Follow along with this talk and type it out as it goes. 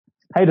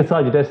Hey,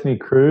 Decide Your Destiny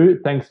crew.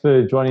 Thanks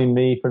for joining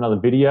me for another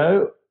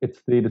video.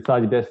 It's the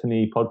Decide Your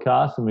Destiny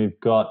podcast, and we've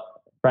got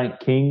Frank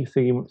King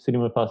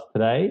sitting with us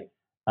today.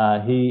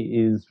 He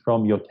is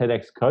from your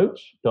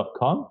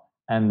TEDxcoach.com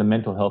and the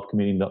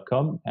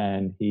mentalhealthcommunity.com,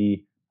 and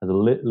he has a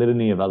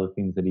litany of other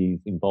things that he's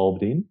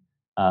involved in.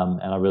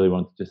 And I really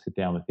wanted to just sit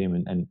down with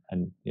him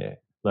and yeah,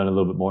 learn a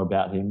little bit more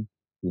about him.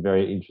 He's a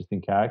very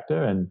interesting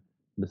character and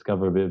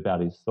discover a bit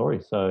about his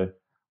story. So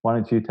why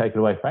don't you take it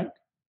away, Frank?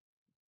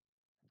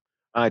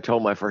 I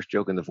told my first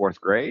joke in the fourth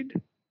grade.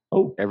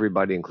 Oh,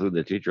 Everybody, including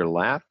the teacher,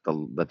 laughed.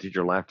 The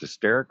teacher laughed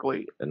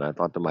hysterically, and I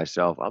thought to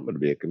myself, I'm going to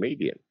be a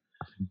comedian.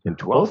 In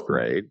 12th awesome.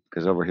 grade,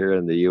 because over here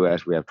in the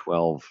U.S. we have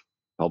 12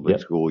 public Yep.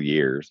 school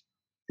years.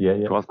 Yeah,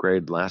 yeah. 12th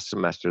grade last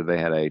semester they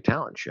had a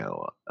talent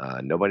show.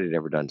 Nobody had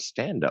ever done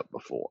stand up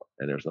before,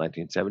 and it was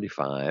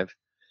 1975,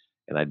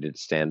 and I did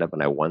stand up,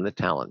 and I won the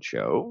talent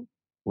show.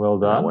 Well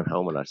And I done. went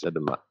home and I said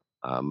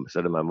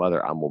to my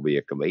mother, I'm gonna be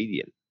a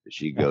comedian.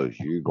 She goes,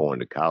 "You're going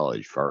to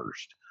college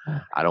first.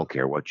 I don't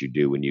care what you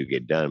do when you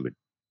get done, but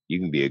you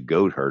can be a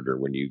goat herder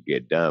when you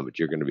get done, but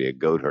you're going to be a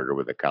goat herder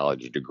with a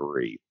college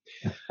degree."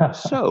 I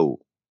So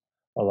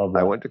love I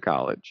that. went to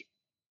college.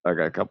 I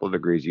got a couple of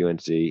degrees,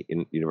 UNC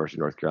in University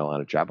of North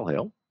Carolina, Chapel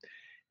Hill,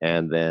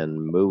 and then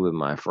moved with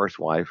my first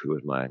wife, who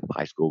was my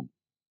high school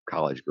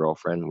college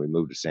girlfriend. We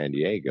moved to San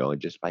Diego,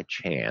 and just by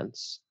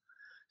chance,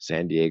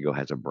 San Diego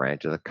has a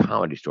branch of the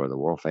Comedy Store, the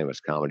world famous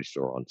Comedy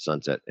Store on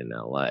Sunset in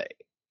LA,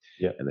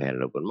 Yeah. and they had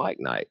an open mic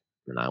night.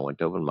 And I went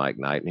to open mic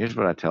night. And here's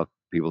what I tell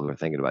people who are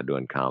thinking about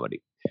doing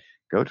comedy: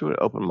 go to an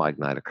open mic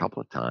night a couple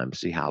of times,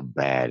 see how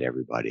bad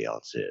everybody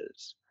else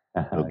is.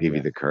 It'll give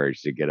you Yes. the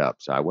courage to get up.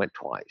 So I went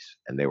twice,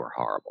 and they were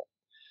horrible.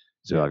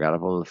 So Yeah. I got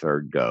up on the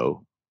third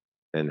go,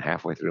 and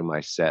halfway through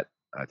my set,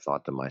 I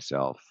thought to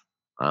myself,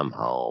 I'm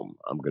home.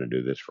 I'm going to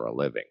do this for a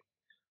living.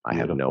 I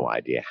have no Beautiful.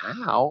 idea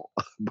how,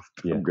 but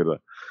Yeah. I'm going to.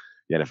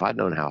 Yeah, and if I'd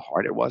known how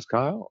hard it was,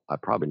 Kyle, I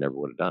probably never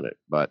would have done it.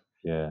 But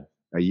Yeah.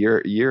 a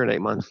year and 8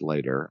 months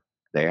later,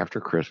 day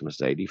after Christmas,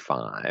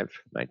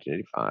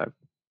 1985,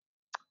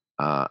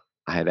 I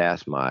had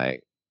asked my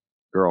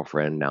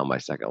girlfriend, now my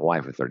second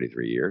wife of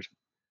 33 years,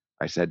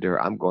 I said to her,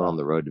 I'm going on Wow.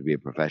 the road to be a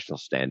professional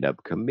stand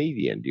up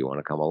comedian. Do you want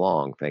to come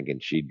along? Thinking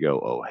she'd go,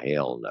 oh,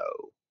 hell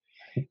no.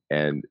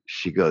 And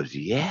she goes,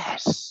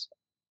 yes.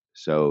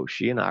 So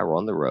she and I were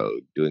on the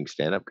road doing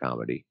stand up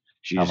comedy.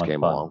 She How just much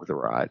came fun. along for the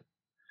ride.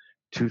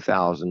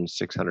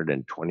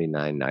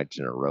 2,629 nights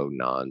in a row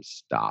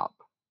nonstop.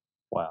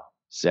 Wow.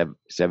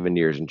 7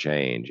 years and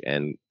change,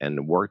 and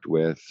worked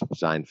with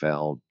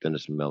Seinfeld,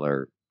 Dennis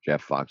Miller,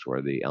 Jeff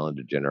Foxworthy, Ellen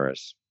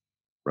DeGeneres,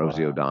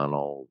 Rosie Wow.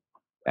 O'Donnell,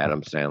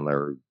 Adam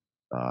Sandler,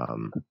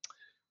 um,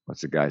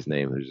 what's the guy's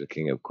name who's the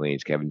king of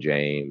Queens, Kevin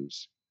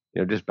James.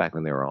 Just back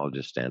when they were all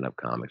just stand-up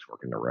comics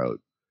working the road,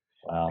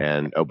 Wow.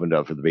 and opened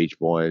up for the Beach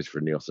Boys,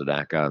 for Neil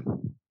Sedaka,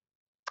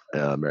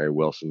 Mary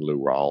Wilson, Lou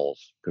Rawls,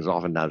 because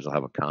oftentimes they'll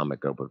have a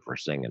comic open for a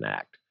singing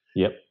act.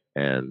 Yep.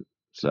 And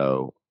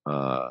so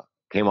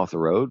came off the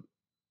road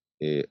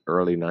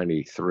early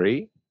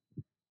 93,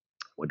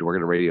 went to work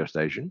at a radio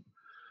station.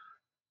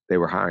 They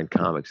were hiring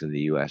comics in the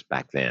US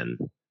back then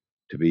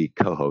to be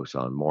co-hosts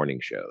on morning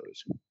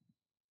shows.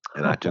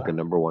 And I took a Wow.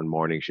 number one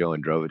morning show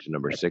and drove it to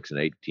number six in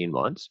 18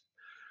 months,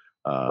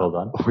 uh, Well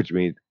done. which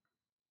means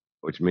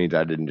which means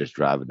I didn't just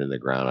drive it in the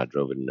ground, I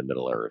drove it in the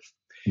middle earth.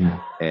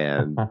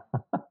 And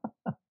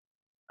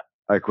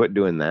I quit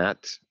doing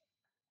that,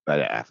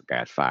 but I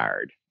got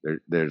fired.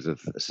 There's a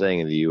saying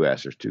in the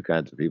US, there's two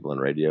kinds of people in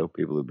radio: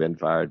 people who've been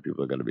fired, people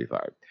who are going to be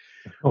fired.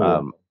 Oh, wow.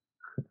 Um,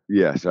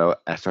 Yeah, so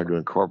I started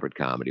doing corporate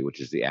comedy,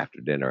 which is the after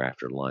dinner,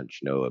 after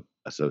lunch, no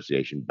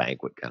association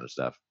banquet kind of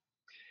stuff.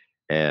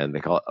 And they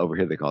call it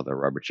the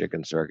rubber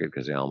chicken circuit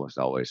because they almost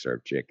always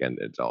serve chicken.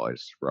 It's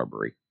always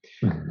rubbery.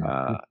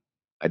 Uh,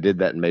 I did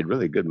that and made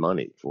really good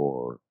money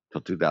for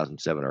till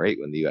 2007 or eight,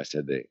 when the U.S.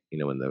 had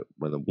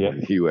when Yep.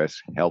 the U.S.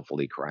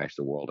 helpfully crashed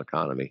the world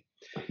economy.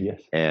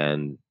 Yes.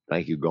 And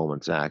thank you,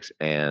 Goldman Sachs.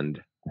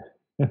 And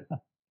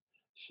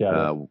Shout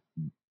out.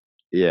 uh,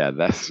 yeah,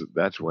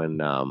 that's when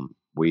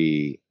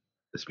the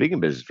speaking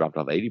business dropped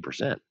off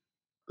 80%. I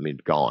mean,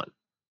 gone.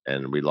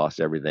 And we lost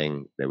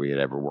everything that we had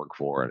ever worked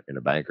for in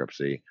a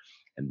bankruptcy.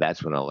 And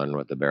that's when I learned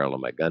what the barrel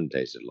of my gun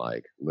tasted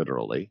like,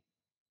 literally.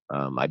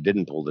 I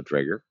didn't pull the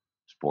trigger,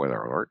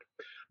 spoiler alert.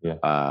 Yeah.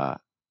 Uh,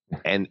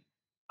 and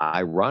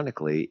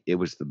ironically, it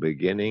was the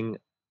beginning,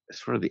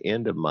 sort of the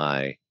end of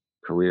my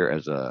career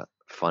as a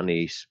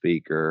funny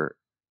speaker,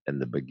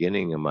 and the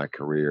beginning of my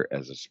career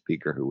as a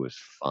speaker who was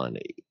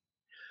funny, Yeah.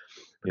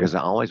 because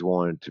I always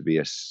wanted to be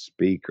a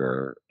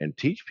speaker and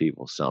teach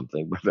people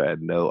something, but I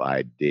had no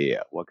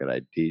idea what could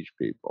I teach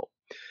people.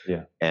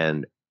 Yeah.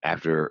 And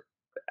after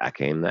I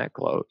came that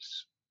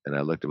close, and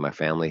I looked at my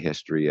family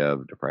history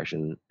of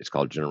depression, it's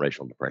called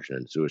generational depression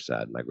and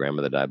suicide. My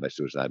grandmother died by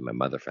suicide. My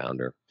mother found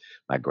her.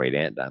 My great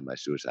aunt died by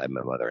suicide.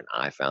 My mother and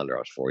I found her. I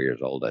was 4 years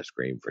old. I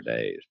screamed for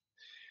days.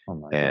 Oh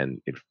my God.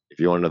 And if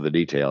you want to know the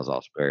details,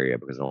 I'll spare you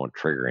because I don't want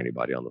to trigger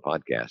anybody on the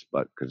podcast,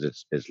 but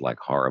because it's like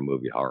horror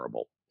movie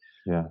horrible.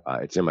 Yeah.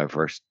 It's in my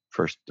first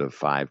of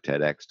 5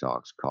 TEDx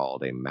talks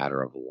called "A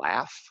Matter of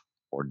Laugh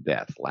or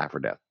Death."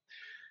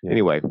 Yeah.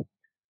 Anyway,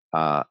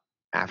 uh,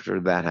 after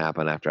that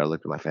happened, after I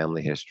looked at my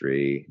family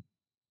history,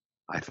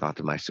 I thought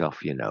to myself,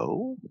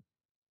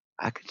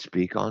 I could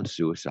speak on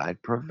suicide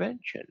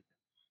prevention.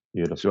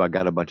 So Beautiful. I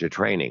got a bunch of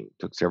training,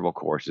 took several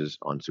courses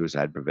on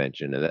suicide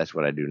prevention, and that's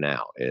what I do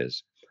now.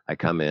 Is I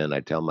come in, I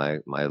tell my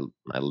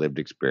lived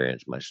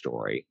experience, my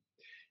story,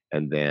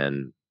 and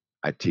then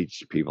I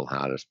teach people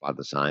how to spot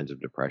the signs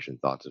of depression,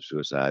 thoughts of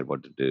suicide,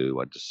 what to do,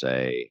 what to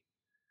say.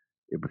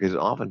 Because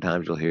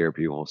oftentimes you'll hear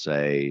people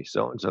say,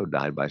 "So and so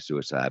died by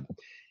suicide."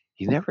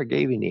 He never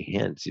gave any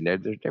hints.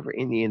 There's never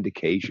any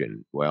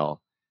indication.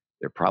 Well,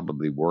 there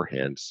probably were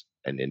hints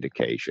and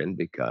indication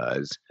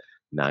because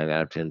 9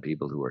 out of 10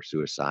 people who are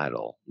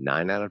suicidal,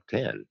 9 out of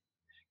 10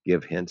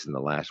 give hints in the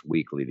last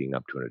week leading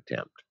up to an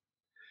attempt.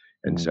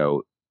 And Mm.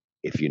 so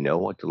if you know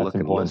what to That's look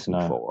and important to listen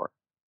know. for,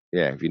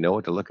 yeah, if you know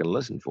what to look and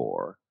listen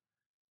for,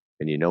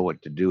 and you know what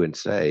to do and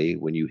say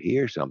when you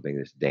hear something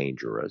that's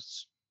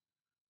dangerous,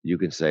 you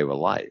can save a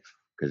life.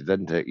 Because it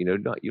doesn't take, you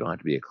don't have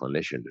to be a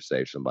clinician to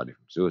save somebody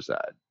from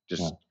suicide. Yeah.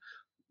 Just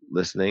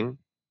listening,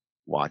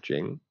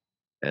 watching,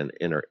 and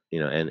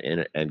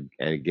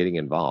and getting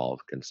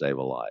involved can save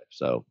a life.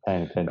 So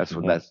Paying that's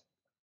attention. what Yeah.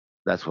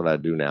 that's what I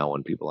do now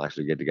when people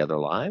actually get together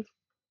live.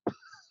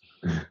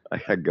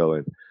 I go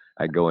and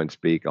I go and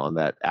speak on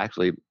that.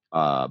 Actually,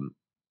 I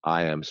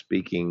am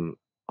speaking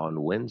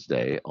on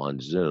Wednesday on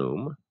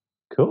Zoom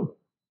Cool.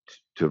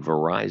 to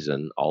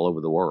Verizon all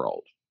over the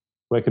world.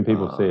 Where can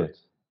people see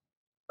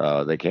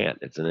Uh, it? they can't.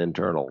 It's an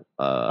internal.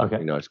 Okay.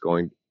 It's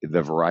going.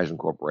 The Verizon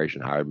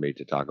Corporation hired me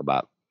to talk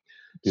about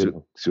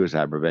Beautiful.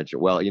 suicide prevention.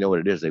 Well, you know what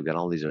it is. They've got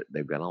all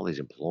these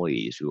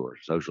employees who are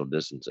social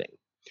distancing,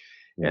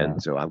 Yeah.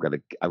 and so I've got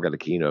a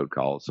keynote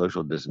called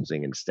 "Social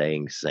Distancing and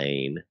Staying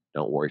Sane."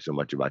 Don't worry so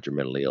much about your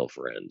mentally ill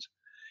friends.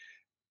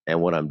 And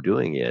what I'm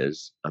doing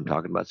is I'm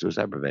talking about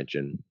suicide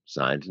prevention,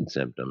 signs and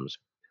symptoms.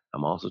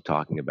 I'm also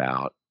talking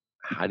about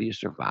how do you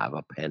survive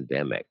a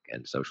pandemic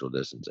and social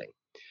distancing.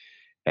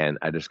 And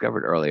I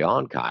discovered early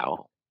on,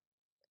 Kyle,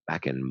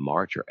 back in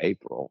March or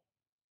April,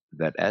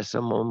 that as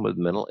someone with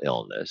mental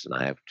illness, and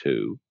I have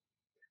two,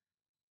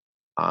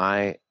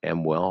 I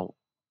am well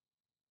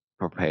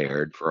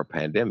prepared for a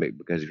pandemic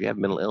because if you have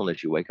mental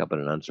illness, you wake up in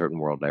an uncertain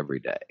world every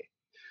day.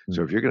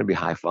 So Mm. if you're going to be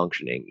high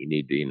functioning, you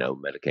need to,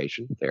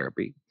 medication,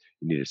 therapy,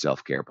 you need a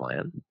self-care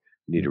plan,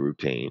 you need Mm. a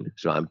routine.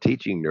 So I'm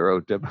teaching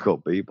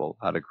neurotypical people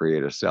how to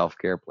create a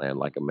self-care plan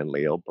like a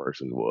mentally ill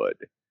person would.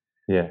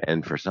 Yeah.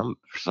 And for some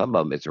of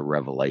them, it's a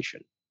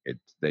revelation.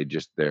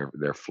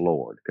 They're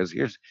floored because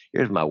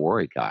here's my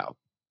worry, Kyle.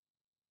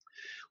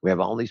 We have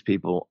all these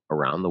people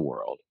around the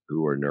world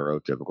who are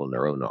neurotypical,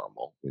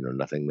 neuronormal,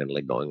 nothing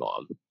mentally going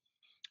on.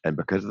 And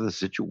because of the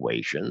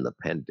situation, the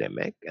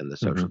pandemic and the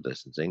social Hmm.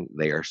 distancing,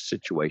 they are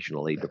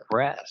situationally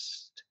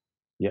depressed.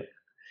 Yep.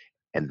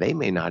 And they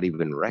may not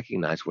even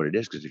recognize what it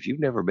is because if you've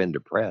never been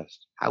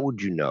depressed, how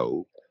would you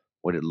know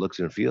what it looks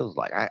and feels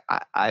like?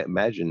 I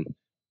imagine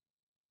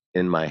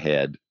in my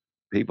head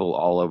people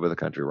all over the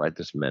country right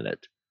this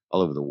minute,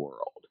 all over the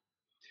world,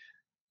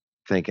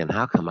 thinking,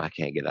 how come I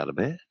can't get out of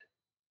bed?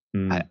 I,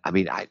 Mm. I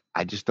mean,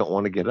 I just don't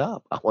want to get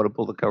up. I want to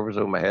pull the covers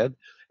over my head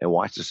and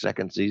watch the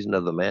second season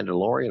of The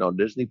Mandalorian on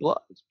Disney Plus.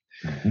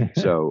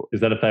 So, Is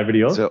that a favorite of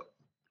yours? so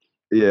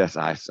yes,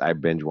 I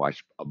binge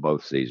watched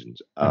both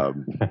seasons.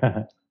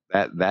 That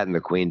and The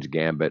Queen's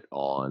Gambit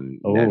on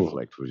Oh,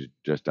 Netflix was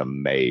just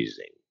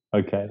amazing.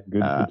 okay.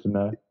 Good. Uh, Good to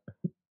know.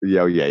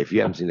 yeah. If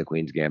you haven't seen The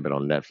Queen's Gambit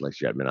on Netflix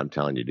yet, man, I'm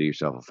telling you, do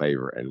yourself a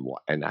favor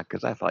and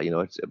because I thought,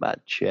 it's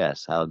about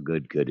chess. How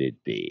good could it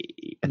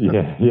be?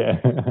 Yeah.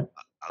 Yeah.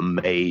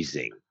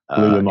 Amazing.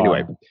 Blew your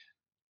Anyway, mind.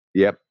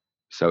 yep.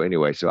 So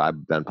anyway, so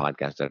I've done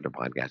podcast after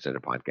podcast after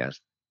podcast,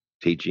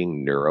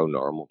 teaching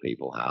neuronormal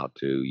people how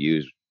to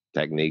use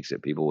techniques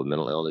that people with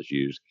mental illness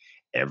use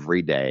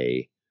every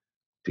day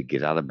to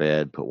get out of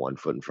bed, put one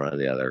foot in front of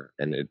the other.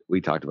 And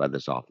we talked about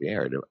this off the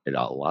air.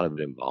 A lot of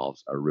it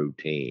involves a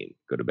routine.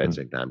 Go to bed Mm.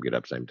 same time, get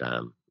up same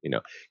time.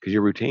 Because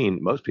your routine,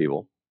 most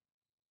people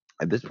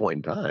at this point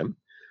in time,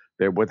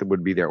 what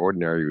would be their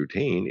ordinary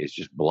routine is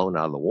just blown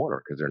out of the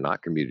water because they're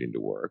not commuting to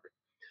work.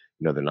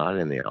 They're not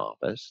in the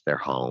office. They're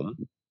home.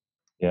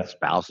 Yeah. The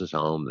spouse is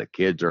home. The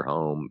kids are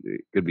home.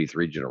 It could be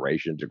 3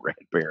 generations of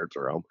grandparents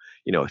are home.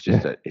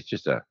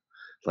 It's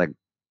like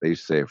they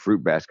used to say a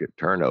fruit basket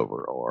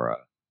turnover or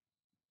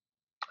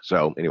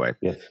so anyway,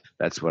 Yes.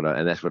 that's what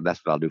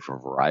I'll do for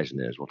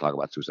Verizon is we'll talk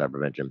about suicide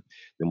prevention,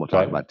 then we'll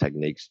talk Great. about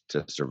techniques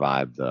to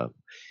survive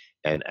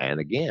and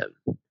again,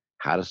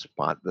 how to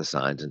spot the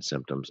signs and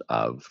symptoms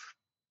of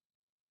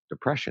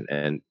depression.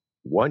 And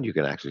one you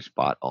can actually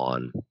spot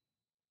on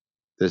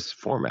this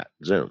format,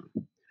 Zoom,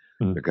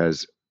 Mm.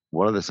 because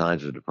one of the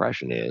signs of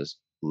depression is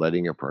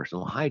letting your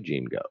personal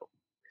hygiene go.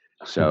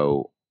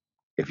 So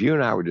if you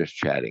and I were just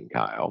chatting,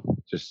 Kyle,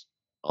 just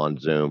on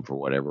Zoom for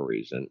whatever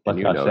reason, and Like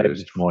you I shaved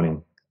noticed this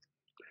morning.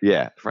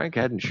 yeah, Frank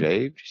hadn't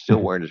shaved. He's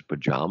still wearing his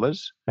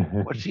pajamas.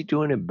 What's he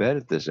doing in bed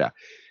at this hour?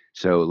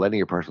 So letting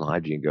your personal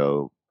hygiene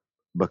go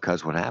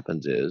because what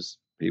happens is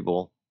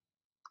people,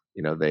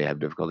 they have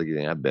difficulty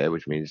getting out of bed,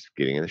 which means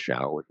getting in the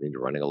shower, which means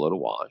running a load of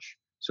wash.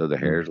 So their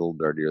hair Mm. is a little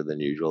dirtier than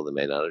usual. They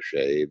may not have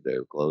shaved.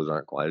 Their clothes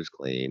aren't quite as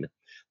clean.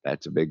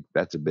 That's a big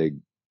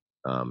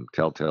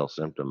telltale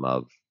symptom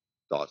of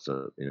thoughts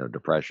of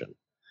depression.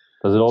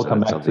 Does it all So come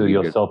it's back something to you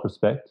your get.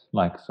 self-respect?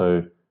 Like,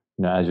 so,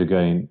 as you're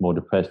getting more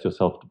depressed, your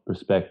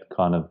self-respect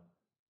kind of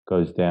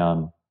goes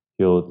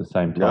downhill at the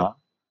same No, time?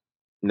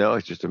 no,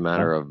 it's just a No?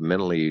 matter of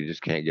mentally you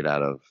just can't get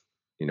out of.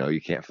 You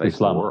can't The face the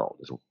slump. world.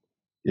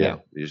 Yeah,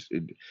 Yeah.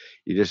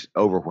 you're just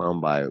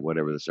overwhelmed by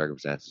whatever the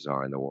circumstances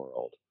are in the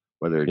world.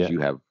 Whether it's Yeah. you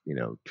have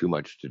too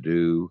much to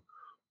do,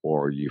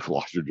 or you've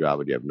lost your job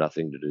and you have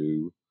nothing to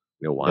do.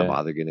 Why Yeah.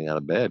 bother getting out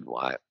of bed?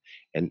 Why?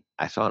 And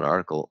I saw an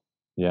article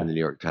in Yeah. the New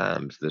York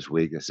Times this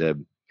week that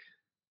said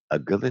a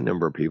goodly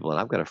number of people, and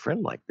I've got a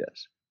friend like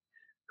this,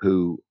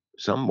 who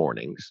some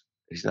mornings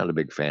he's not a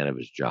big fan of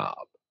his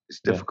job. It's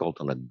Yeah. difficult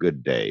on a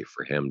good day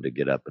for him to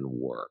get up and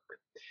work,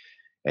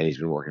 and he's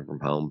been working from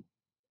home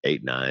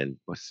 8, 9,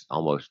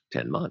 almost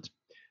 10 months.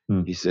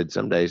 Mm. He said,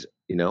 "Some days,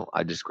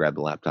 I just grab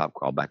the laptop,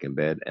 crawl back in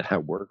bed, and I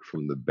work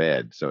from the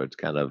bed. So it's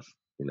kind of,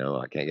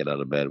 I can't get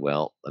out of bed.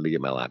 Well, let me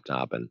get my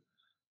laptop, and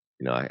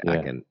I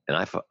Yeah. can, and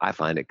I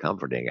find it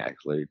comforting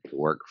actually to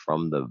work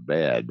from the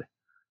bed,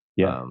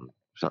 Yeah. um,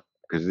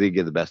 because you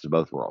get the best of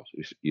both worlds.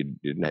 You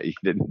didn't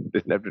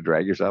have to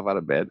drag yourself out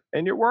of bed,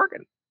 and you're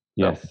working.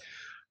 So Yes.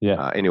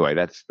 Yeah. anyway,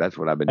 that's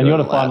what I've been And you doing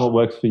got the to find last. what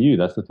works for you.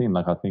 That's the thing.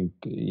 Like, I think,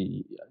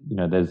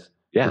 there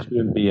Yeah,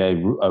 shouldn't be a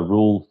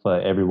rule for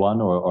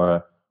everyone,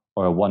 or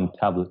a one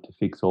tablet to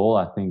fix all.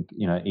 I think,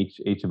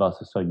 each of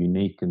us are so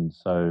unique and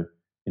so yeah,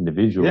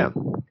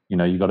 individual.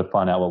 You got to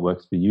find out what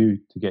works for you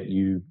to get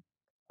you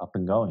up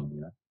and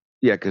going.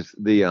 yeah. Because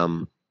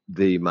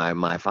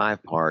my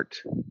 5-part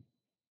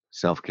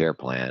self-care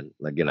plan.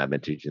 Again, I've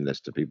been teaching this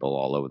to people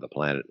all over the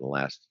planet in the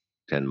last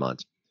 10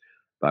 months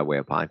by way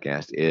of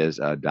podcast is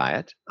a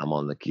diet. I'm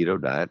on the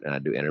keto diet and I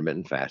do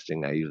intermittent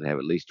fasting. I usually have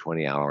at least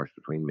 20 hours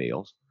between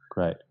meals,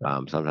 Great.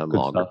 Great. sometimes Good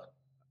longer. stuff.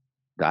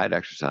 Diet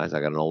exercise.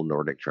 I got an old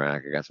Nordic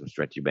track. I got some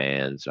stretchy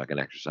bands so I can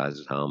exercise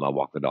at home. I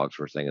walk the dogs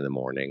first thing in the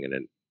morning, and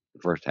then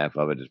the first half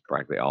of it is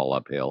practically all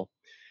uphill.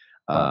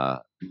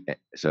 Wow. Uh,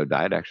 so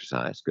diet,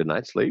 exercise, good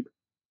night's sleep.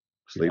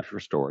 Yeah. Sleep's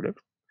restorative.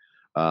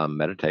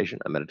 Meditation.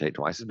 I meditate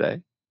twice a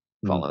day,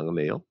 Mm. following a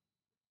meal,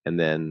 and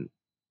then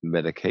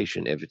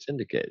medication if it's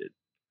indicated.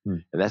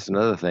 Mm. And that's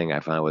another thing I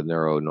find with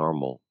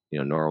normal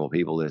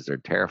people is they're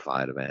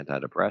terrified of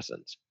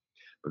antidepressants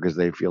because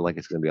they feel like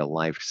it's going to be a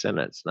life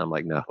sentence. And I'm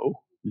like, no,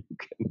 you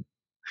can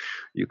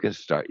you can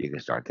start the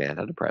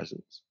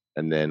antidepressants,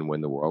 and then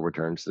when the world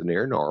returns to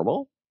near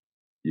normal,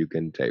 you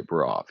can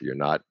taper off. You're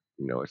not,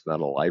 it's not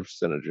a life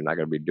sentence. You're not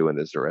going to be doing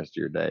this the rest of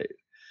your days.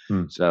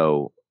 Mm.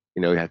 So,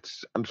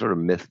 I'm sort of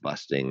myth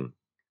busting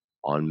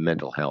on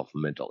mental health,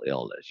 mental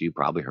illness. You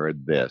probably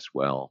heard this.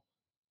 Well,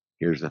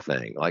 here's the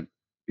thing. Like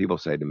people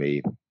say to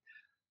me,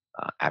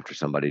 after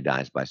somebody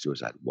dies by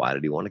suicide, why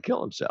did he want to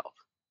kill himself?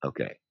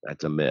 Okay,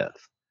 that's a myth.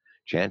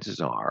 Chances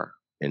are,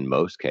 in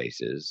most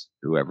cases,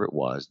 whoever it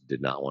was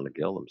did not want to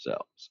kill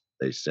themselves.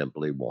 They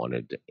simply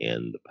wanted to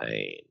end the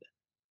pain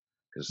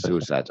because So sad.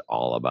 suicide's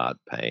all about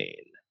pain.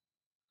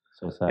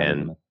 So sad, isn't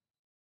And it?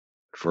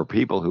 for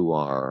people who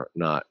are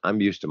not,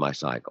 I'm used to my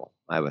cycle.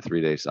 I have a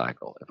 3-day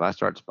cycle. If I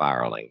start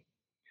spiraling,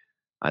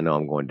 I know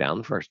I'm going down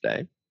the first day.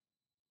 I'm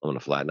going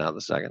to flatten out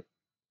the second,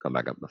 come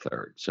back up the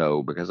third.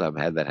 So because I've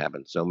had that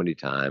happen so many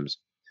times,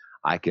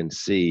 I can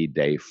see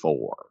day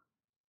 4.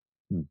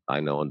 Mm. I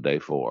know on day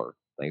 4,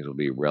 things will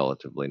be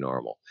relatively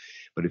normal.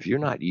 But if you're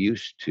not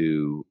used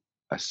to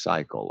a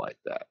cycle like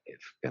that,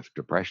 if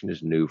depression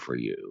is new for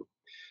you,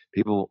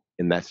 people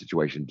in that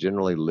situation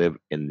generally live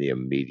in the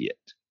immediate.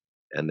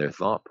 And their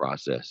thought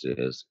process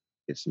is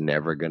it's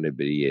never going to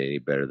be any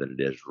better than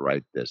it is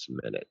right this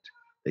minute.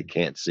 They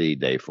can't see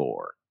day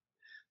 4.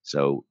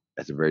 So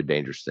that's a very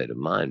dangerous state of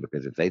mind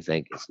because if they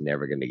think it's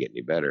never going to get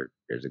any better,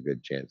 there's a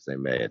good chance they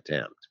may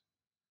attempt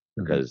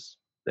Mhm. because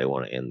they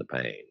want to end the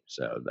pain.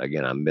 So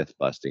again, I'm myth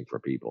busting for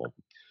people,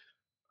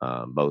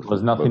 both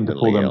There's nothing to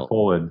pull mentally them ill.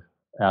 forward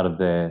out of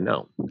their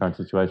No, current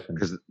situation.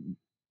 because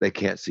they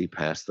can't see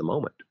past the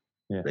moment.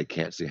 Yeah. They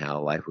can't see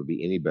how life would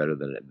be any better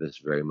than at this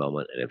very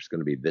moment. And if it's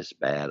going to be this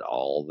bad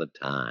all the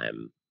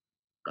time,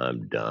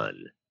 I'm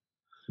done.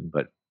 Mm.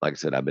 But like I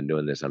said, I've been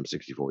doing this. I'm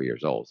 64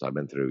 years old, so I've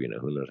been through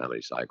who knows how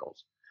many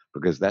cycles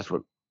because that's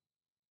what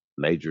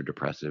major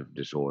depressive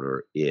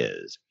disorder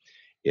is.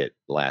 It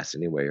lasts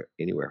anywhere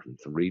from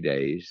 3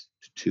 days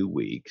to 2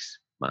 weeks.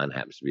 Mine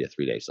happens to be a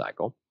 3-day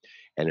cycle,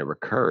 and it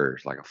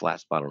recurs like a flat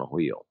spot on a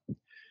wheel.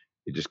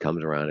 It just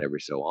comes around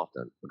every so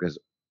often because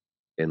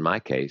in my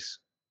case,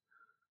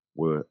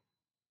 where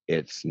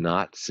it's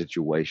not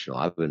situational.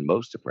 I've been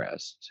most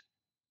depressed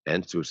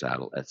and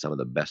suicidal at some of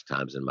the best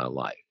times in my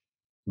life,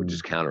 which Mm.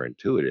 is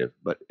counterintuitive,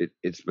 but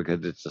it's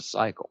because it's a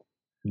cycle.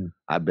 Mm.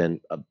 I've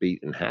been upbeat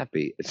and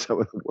happy at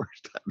some of the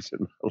worst times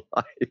in my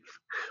life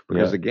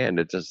because Yeah. again,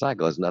 it's a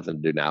cycle. It's nothing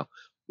to do now.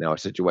 Now, a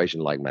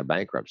situation like my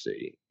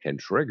bankruptcy can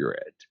trigger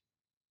it,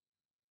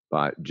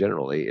 but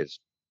generally, it's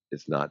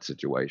it's not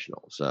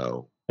situational.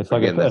 So It's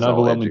like again, an that's all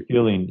overwhelming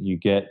feeling you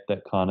get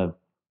that kind of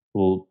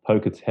will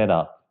poke its head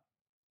up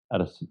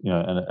at at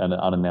an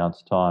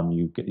unannounced time.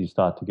 You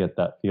start to get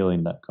that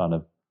feeling that kind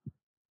of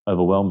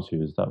overwhelms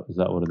you. Is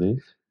that what it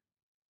is?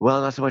 well,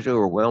 not so much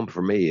overwhelmed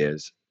for me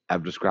is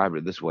I've described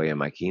it this way in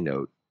my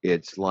keynote.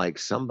 It's like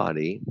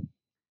somebody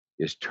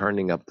is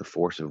turning up the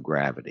force of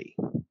gravity,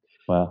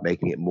 Wow.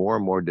 making it more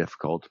and more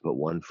difficult to put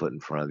one foot in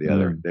front of the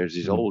other. Mm, There's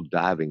these mm, old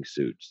diving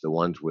suits, the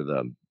ones with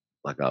a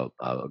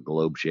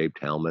globe-shaped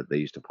helmet they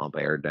used to pump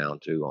air down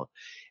to on,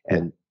 yeah.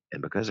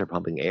 and because they're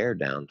pumping air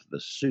down to the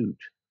suit,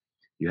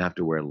 you have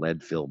to wear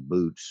lead-filled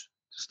boots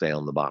to stay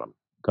on the bottom.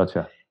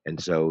 Gotcha. And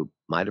so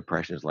my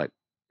depression is like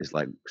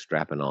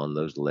strapping on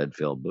those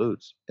lead-filled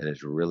boots, and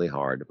it's really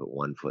hard to put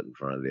one foot in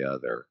front of the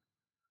other.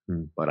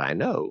 Mm, But I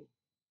know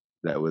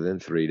that within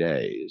 3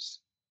 days,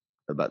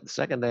 about the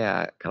second day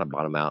I kind of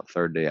bottom out,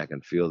 third day I can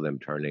feel them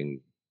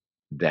turning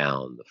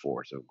down the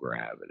force of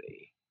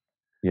gravity.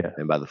 yeah.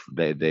 And by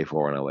the day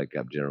 4 when I wake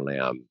up, generally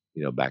I'm,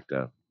 back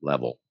to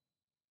level.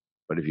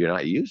 But if you're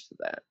not used to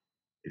that,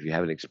 if you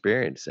haven't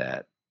experienced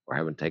that or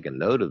haven't taken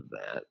note of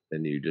that,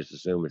 then you just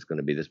assume it's going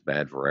to be this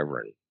bad forever,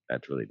 and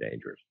that's really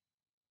dangerous.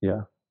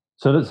 Yeah.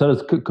 So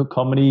does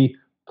comedy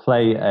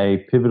play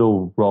a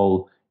pivotal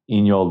role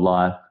in your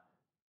life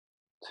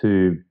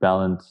to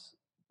balance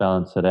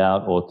it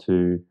out, or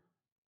to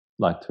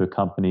to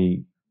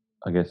accompany,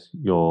 I guess,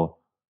 your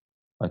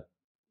like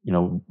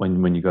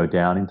when you go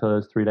down into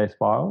those 3 day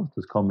spirals?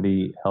 Does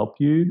comedy help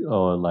you,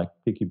 or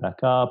pick you back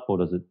up, or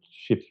does it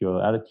shift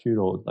your attitude,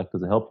 or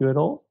does it help you at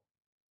all?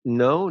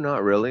 No,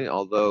 not really.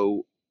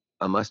 Although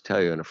I must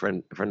tell you, and a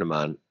friend of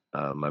mine,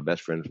 my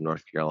best friend from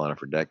North Carolina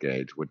for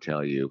decades, would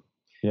tell you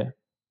Yeah.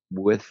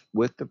 with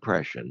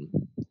depression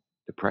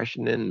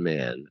in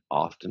men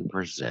often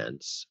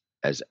presents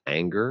as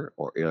anger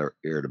or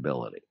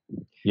irritability.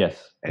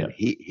 Yes. Yeah. And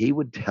he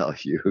would tell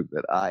you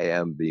that I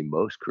am the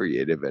most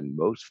creative and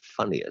most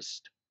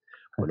funniest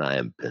when I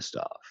am pissed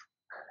off.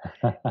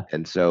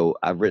 And so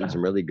I've written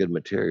some really good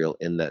material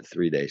in that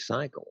 3-day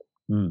cycle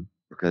Mm,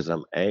 because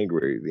I'm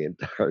angry the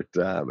entire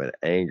time, and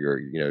anger,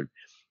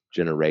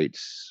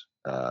 generates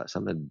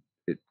something.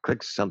 It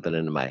clicks something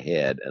into my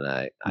head, and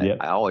I yep.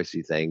 always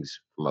see things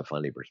from a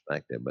funny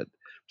perspective. But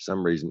for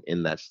some reason,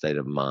 in that state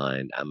of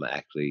mind, I'm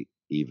actually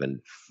even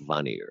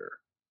funnier.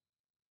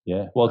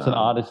 Yeah. Well, it's an Um,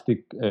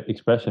 artistic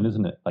expression,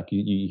 isn't it?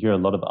 You hear a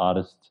lot of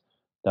artists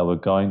that were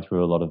going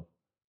through a lot of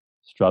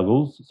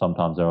struggles.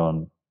 Sometimes they're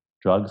on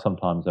drugs.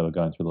 Sometimes they were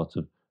going through lots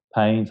of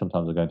pain.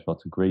 Sometimes they're going through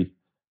lots of grief,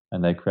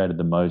 and they created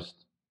the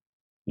most,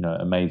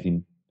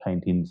 amazing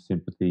paintings,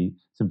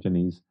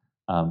 symphonies,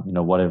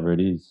 whatever it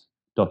is,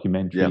 yeah.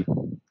 documentary,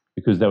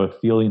 because they were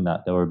feeling that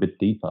they were a bit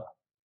deeper.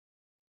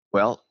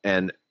 Well,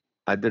 and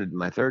I did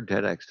my third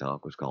TEDx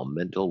talk was called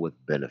 "Mental with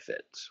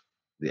Benefits: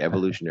 The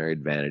Evolutionary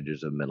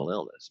Advantages of Mental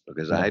Illness,"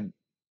 because Yeah.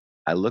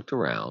 I looked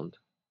around,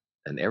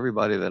 and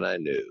everybody that I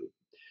knew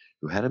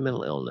who had a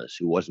mental illness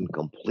who wasn't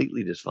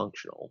completely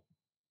dysfunctional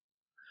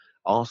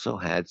also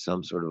had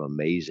some sort of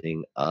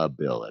amazing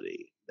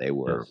ability. They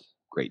were Yes.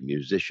 great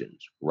musicians,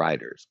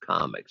 writers,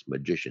 comics,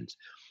 magicians,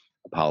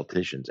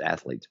 politicians,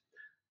 athletes.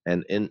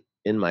 And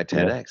in my Yeah.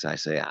 TEDx, I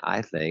say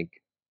I think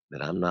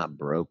that I'm not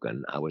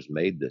broken. I was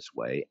made this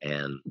way,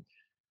 and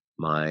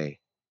my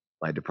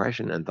my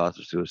depression and thoughts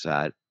of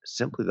suicide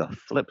simply the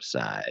flip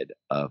side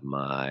of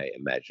my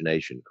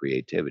imagination,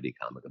 creativity,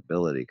 comic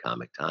ability,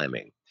 comic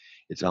timing.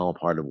 It's all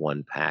part of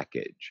one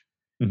package.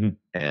 Hmm.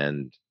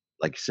 And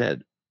like you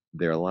said,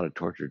 there are a lot of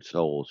tortured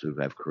souls who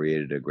have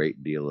created a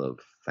great deal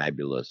of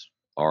fabulous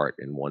art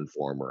in one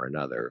form or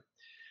another.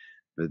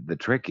 The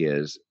trick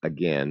is,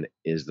 again,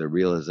 is the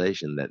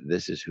realization that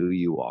this is who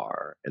you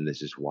are and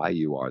this is why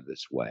you are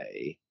this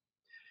way.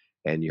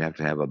 And you have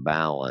to have a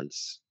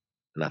balance.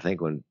 And I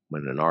think when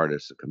an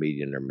artist, a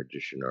comedian or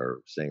magician or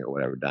singer or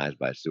whatever dies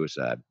by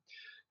suicide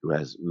who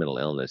has mental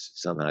illness,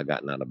 it's somehow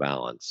gotten out of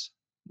balance,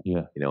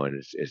 Yeah.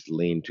 and it's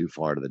leaned too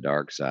far to the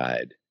dark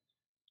side,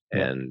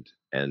 Yeah.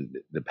 and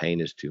the pain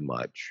is too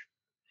much.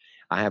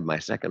 I have my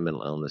second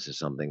mental illness is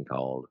something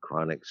called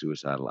chronic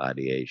suicidal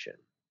ideation.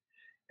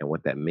 And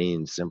what that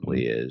means Hmm.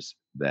 simply is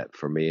that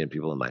for me and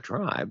people in my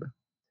tribe,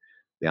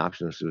 the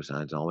option of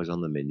suicide is always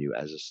on the menu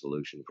as a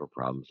solution for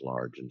problems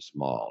large and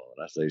small.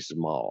 And I say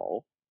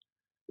small.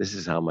 This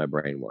is how my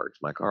brain works.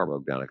 My car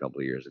broke down a couple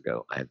of years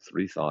ago. I had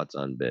 3 thoughts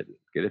unbidden: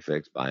 get it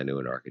fixed, buy a new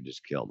one, or I could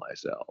just kill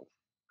myself.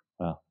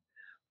 Wow.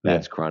 Yeah.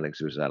 That's chronic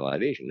suicidal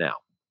ideation. Now,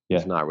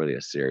 it's Yeah. not really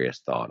a serious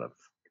thought of,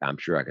 I'm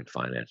sure I could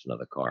finance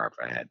another car if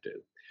I had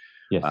to.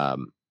 Yes.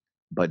 Um,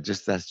 but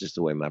that's just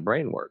the way my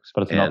brain works.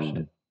 But it's an And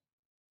option.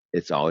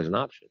 it's always an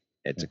option.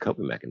 It's Yeah. a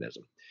coping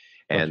mechanism.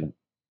 Gotcha. And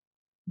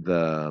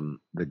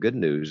the good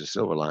news, the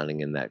silver lining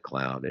in that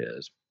cloud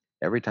is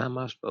every time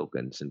I've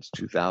spoken since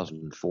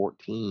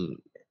 2014,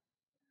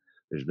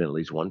 there's been at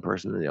least one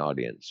person in the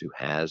audience who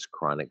has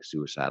chronic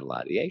suicidal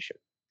ideation.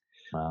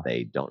 Wow.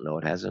 They don't know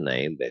it has a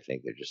name. They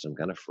think they're just some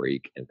kind of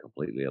freak and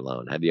completely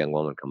alone. I had a young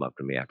woman come up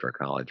to me after a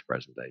college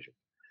presentation.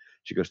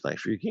 She goes,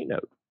 "Thanks for your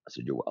keynote." I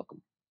said, "You're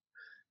welcome."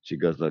 She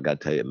goes, look, I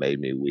tell you, it made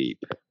me weep.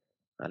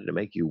 How did it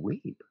make you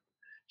weep?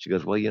 She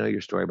goes, well, you know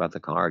your story about the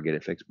car, get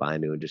it fixed, buy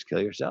new, and just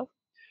kill yourself?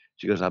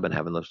 She goes, I've been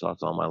having those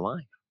thoughts all my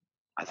life.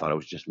 I thought it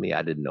was just me.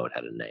 I didn't know it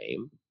had a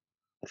name.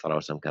 I thought I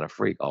was some kind of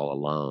freak all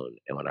alone.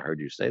 And when I heard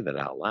you say that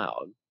out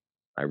loud,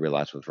 I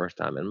realized for the first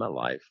time in my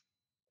life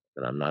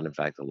that I'm not, in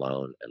fact,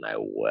 alone. And I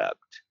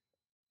wept.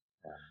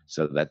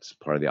 So that's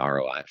part of the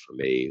ROI for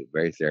me.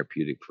 Very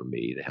therapeutic for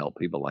me to help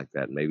people like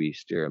that. Maybe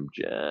steer them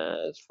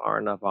just far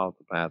enough off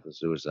the path of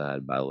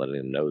suicide by letting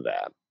them know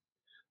that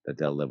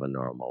they'll live a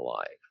normal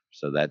life.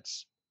 So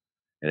that's,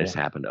 and it's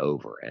Yeah. happened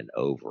over and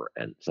over.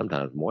 And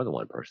sometimes more than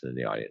one person in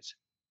the audience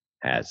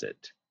has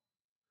it.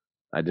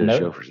 I did a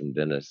show No. for some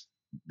dentists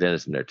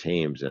and their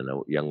teams, and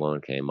a young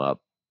woman came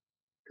up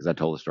because I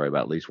told the story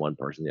about at least one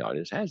person in the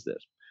audience has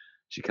this.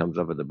 She comes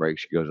up at the break.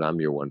 She goes, I'm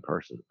your one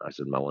person. I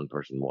said, my one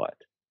person what?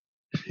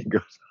 She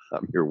goes,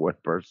 I'm your one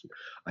person.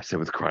 I said,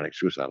 with chronic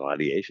suicidal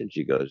ideation?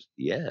 She goes,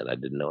 yeah, and I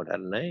didn't know it had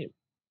a name.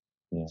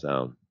 Yeah.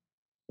 So,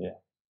 Yeah.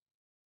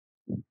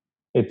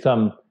 It's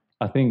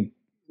I think,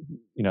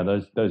 you know,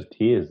 those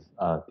tears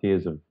are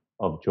tears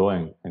of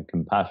joy and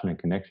compassion and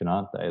connection,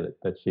 aren't they?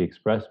 That she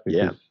expressed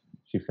yeah,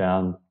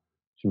 because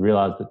she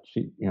realized that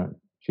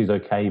she's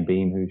okay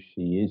being who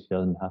she is. She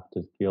doesn't have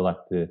to feel like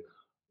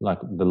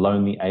the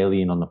lonely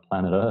alien on the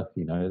planet Earth.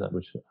 You know, that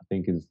which I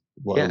think is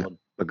what a yeah. lot of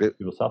Because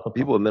people suffer from.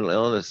 people with mental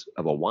illness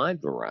of a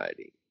wide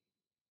variety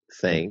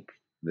Yeah, think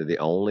they're the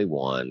only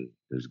one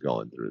who's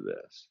going through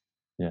this.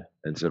 yeah,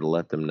 And so to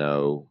let them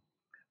know,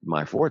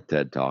 my fourth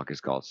TED talk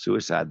is called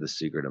Suicide, the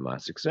Secret of My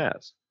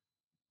Success.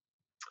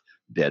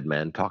 Dead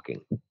man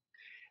talking.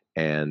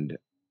 And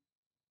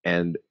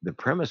the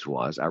premise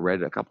was I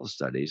read a couple of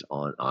studies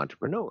on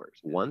entrepreneurs.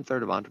 One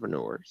third of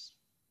entrepreneurs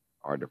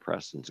are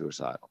depressed and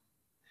suicidal.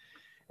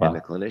 And the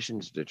wow,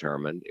 clinicians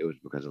determined it was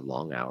because of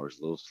long hours,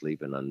 little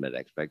sleep, and unmet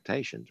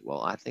expectations.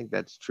 Well, I think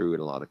that's true in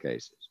a lot of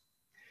cases.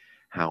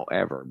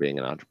 However, being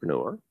an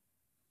entrepreneur,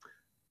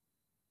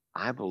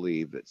 I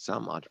believe that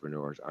some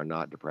entrepreneurs are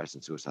not depressed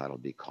and suicidal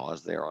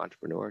because they are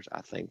entrepreneurs.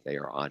 I think they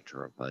are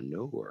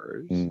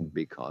entrepreneurs mm,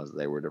 because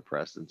they were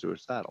depressed and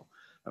suicidal.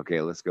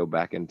 Okay, let's go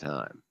back in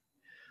time.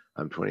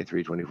 I'm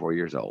 23, 24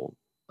 years old.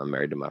 I'm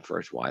married to my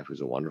first wife,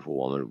 who's a wonderful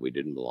woman. We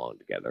didn't belong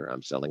together.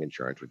 I'm selling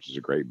insurance, which is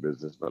a great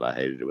business, but I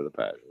hated it with a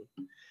passion.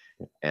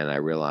 And I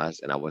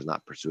realized, and I was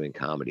not pursuing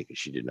comedy because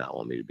she did not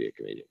want me to be a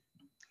comedian.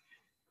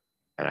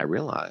 And I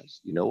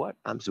realized, you know what?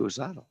 I'm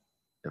suicidal.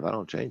 If I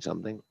don't change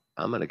something,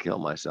 I'm going to kill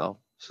myself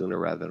sooner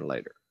rather than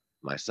later.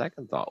 My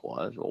second thought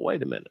was, well,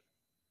 wait a minute.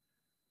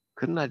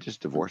 Couldn't I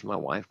just divorce my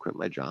wife, quit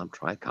my job,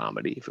 try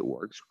comedy? If it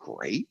works,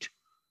 great.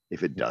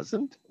 If it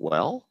doesn't,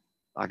 well,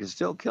 I can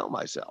still kill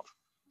myself.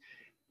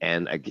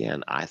 And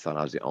again, I thought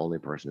I was the only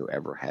person who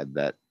ever had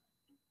that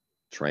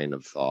train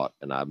of thought.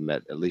 And I've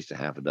met at least a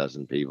half a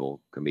dozen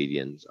people,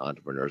 comedians,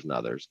 entrepreneurs, and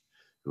others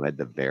who had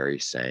the very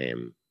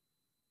same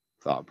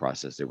thought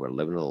process. They were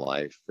living a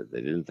life that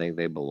they didn't think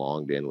they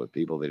belonged in, with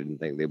people they didn't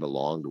think they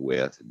belonged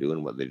with,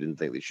 doing what they didn't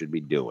think they should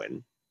be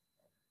doing.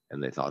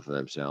 And they thought to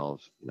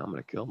themselves, you know, I'm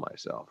going to kill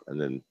myself. And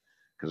then,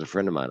 because a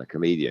friend of mine, a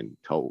comedian,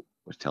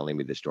 was telling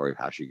me the story of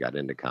how she got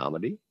into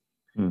comedy.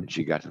 mm, And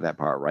she got to that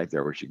part right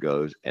there where she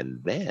goes, and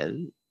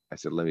then I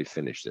said, let me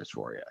finish this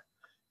for you.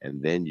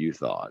 And then you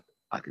thought,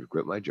 I could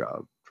quit my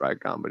job, try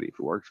comedy. If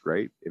it works,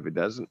 great. If it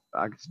doesn't,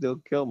 I could still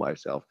kill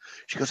myself.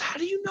 She goes, how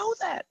do you know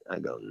that? I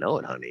go, know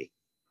it, honey.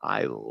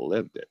 I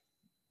lived it.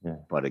 yeah,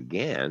 But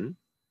again,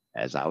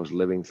 as I was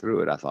living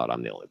through it, I thought,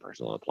 I'm the only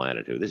person on the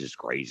planet who, this is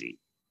crazy.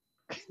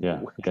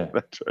 yeah, yeah,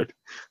 That's right.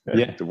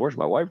 yeah. Divorce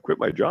my wife, quit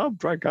my job,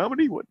 try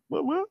comedy. What?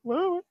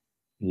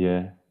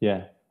 Yeah,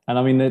 yeah. And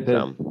I mean,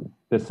 So,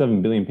 there's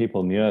 7 billion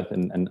people on the earth,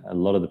 and a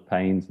lot of the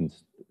pains and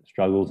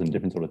struggles and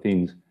different sort of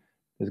things.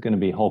 There's going to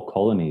be whole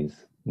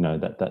colonies, you know,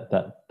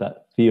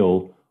 that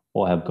feel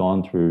or have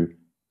gone through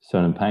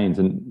certain pains.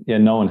 And yeah,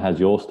 no one has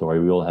your story.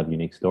 We all have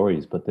unique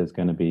stories, but there's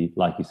going to be,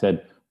 like you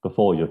said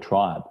before, your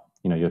tribe.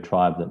 You know, your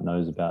tribe that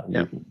knows about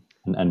yeah. you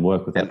and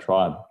work with that And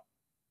tribe.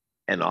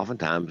 And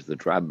oftentimes the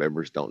tribe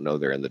members don't know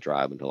they're in the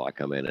tribe until I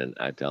come in and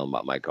I tell them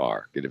about my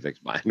car, get it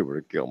fixed, buy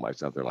to kill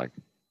myself. They're like,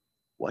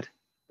 what?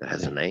 That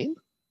has a name?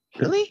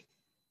 Really?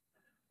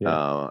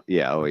 Yeah,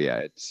 Yeah. Oh,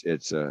 yeah.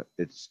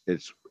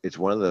 It's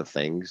one of the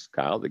things,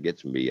 Kyle, that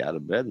gets me out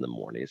of bed in the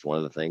morning. It's one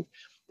of the things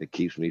that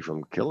keeps me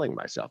from killing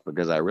myself,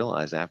 because I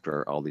realized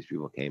after all these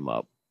people came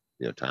up,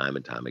 you know, time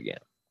and time again,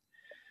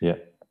 yeah,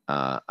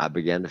 I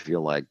began to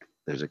feel like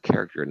there's a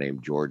character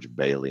named George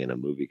Bailey in a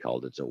movie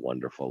called It's a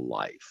Wonderful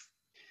Life.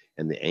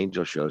 And the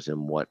angel shows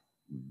him what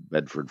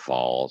Bedford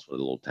Falls, a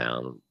little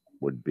town,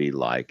 would be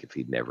like if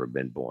he'd never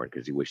been born,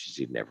 because he wishes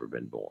he'd never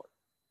been born.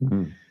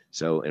 mhm,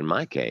 So in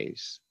my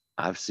case,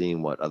 I've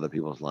seen what other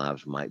people's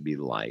lives might be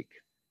like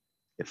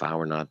if I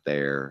were not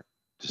there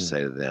to mm,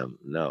 say to them,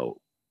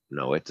 no,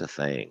 no, it's a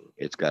thing.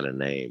 It's got a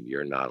name.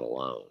 You're not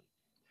alone.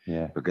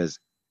 yeah, Because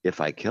if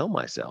I kill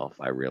myself,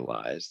 I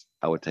realized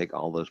I would take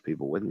all those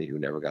people with me who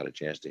never got a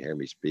chance to hear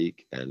me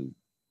speak,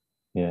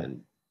 yeah,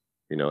 and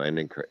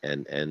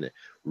and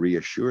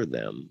reassure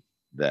them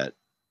that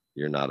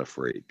you're not a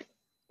freak.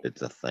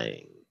 It's a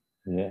thing.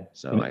 Yeah.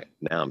 So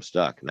now I'm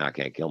stuck. Now I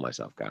can't kill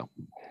myself, Kyle.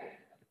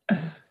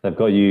 They've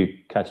got you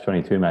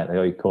catch-22, mate. They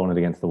got you cornered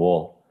against the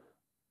wall.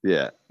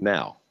 Yeah.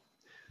 Now,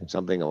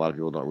 something a lot of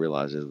people don't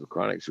realize is the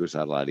chronic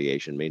suicidal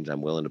ideation means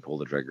I'm willing to pull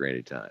the trigger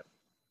anytime,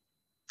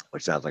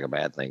 which sounds like a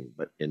bad thing.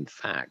 But in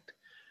fact,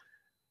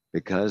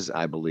 because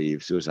I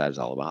believe suicide is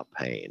all about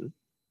pain,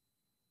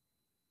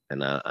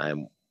 and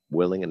I'm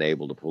willing and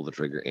able to pull the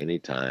trigger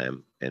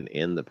anytime and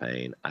in the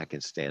pain, I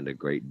can stand a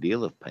great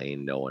deal of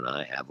pain knowing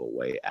I have a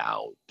way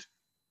out.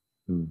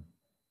 Mm.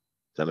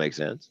 Does that make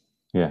sense?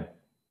 Yeah.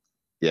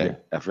 Yeah.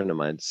 A friend of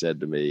mine said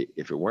to me,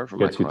 if it weren't for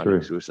my Gets you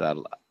chronic through.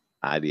 suicidal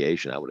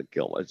ideation, I would have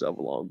killed myself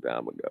a long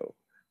time ago.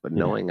 But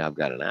knowing I've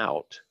got an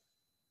out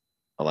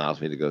allows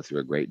me to go through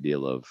a great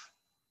deal of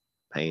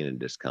pain and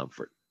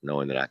discomfort,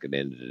 knowing that I could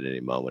end it at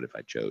any moment if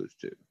I chose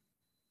to.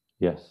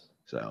 Yes.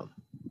 So,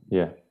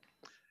 yeah.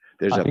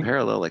 There's a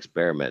parallel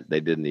experiment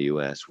they did in the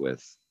US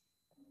with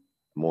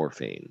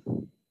morphine.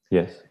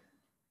 Yes.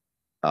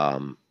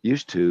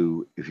 Used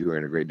to, if you were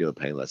in a great deal of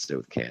pain, let's say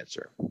with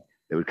cancer,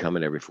 they would come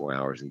in every 4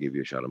 hours and give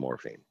you a shot of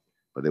morphine,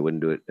 but they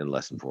wouldn't do it in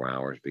less than 4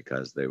 hours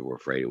because they were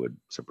afraid it would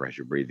suppress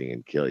your breathing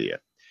and kill you.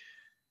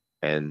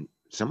 And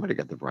somebody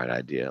got the bright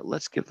idea,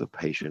 let's give the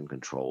patient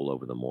control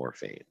over the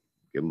morphine,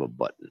 give them a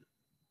button.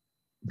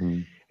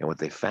 Mm-hmm. And what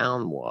they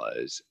found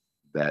was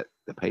that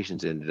the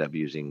patients ended up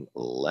using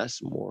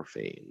less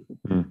morphine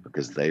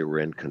because they were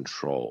in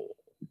control.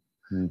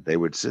 They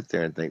would sit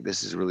there and think,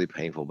 this is really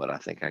painful, but I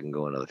think I can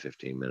go another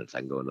 15 minutes. I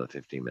can go another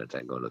 15 minutes. I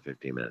can go another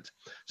 15 minutes.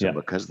 So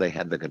because they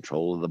had the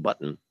control of the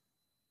button,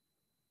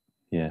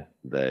 and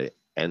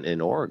in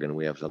Oregon,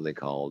 we have something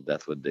called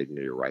death with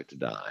dignity or right to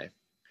die.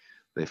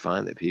 They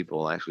find that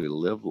people actually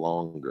live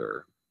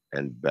longer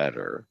and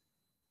better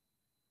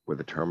with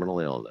a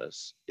terminal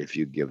illness if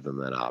you give them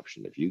that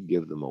option. If you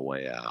give them a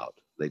way out,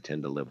 they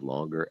tend to live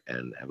longer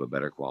and have a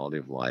better quality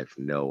of life,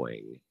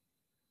 knowing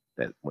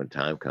that when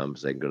time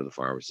comes, they can go to the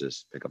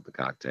pharmacist, pick up the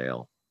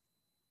cocktail,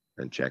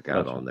 and check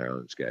out on their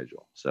own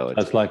schedule. So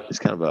it's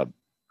kind of a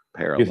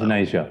parallel.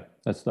 Euthanasia.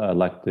 That's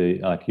like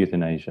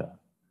euthanasia.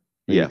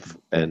 Yeah,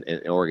 and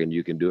in Oregon,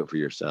 you can do it for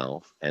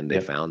yourself. And they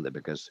found that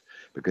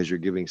because you're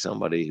giving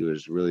somebody who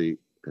is really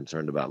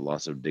concerned about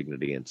loss of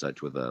dignity and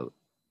such with a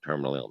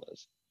terminal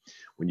illness,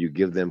 when you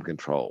give them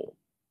control,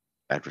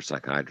 after a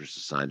psychiatrist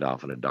has signed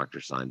off and a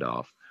doctor signed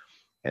off,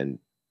 and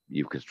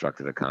you've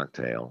constructed a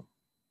cocktail,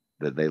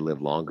 that they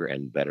live longer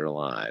and better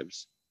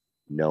lives,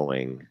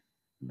 knowing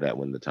that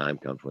when the time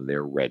comes, when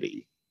they're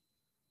ready,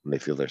 when they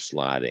feel they're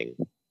sliding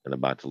and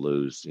about to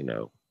lose,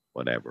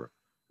 whatever,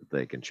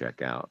 they can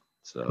check out.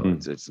 So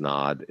it's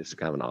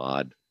kind of an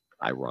odd,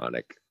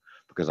 ironic,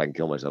 because I can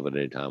kill myself at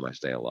any time I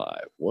stay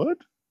alive. What?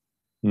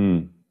 Yeah,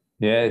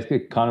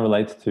 it kind of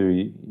relates to,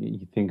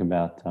 you think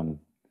about,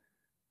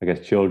 I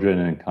guess, children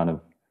and kind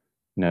of,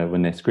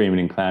 when they're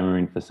screaming and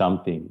clamoring for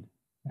something,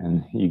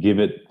 and you give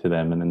it to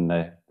them, and then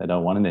they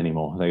don't want it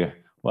anymore. They go,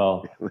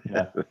 well,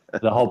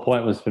 the whole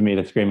point was for me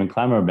to scream and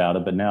clamor about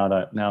it, but now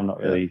I'm not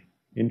really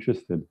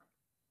interested.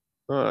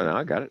 Oh, no,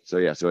 I got it. So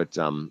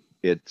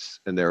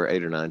and there are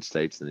 8 or 9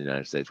 states in the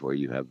United States where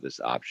you have this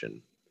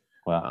option.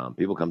 Wow.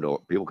 People come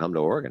to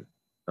Oregon,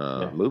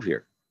 move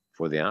here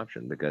for the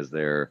option because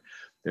they're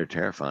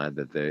terrified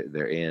that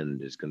their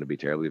end is going to be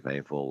terribly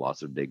painful,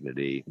 loss of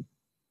dignity,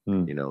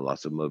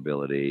 loss of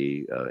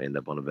mobility, end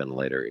up on a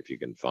ventilator if you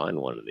can find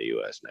one in the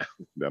U.S. now.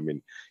 I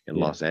mean, in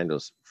Los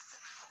Angeles,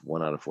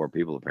 1 out of 4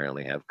 people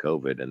apparently have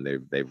COVID, and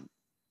they've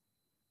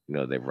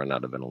run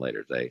out of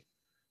ventilators.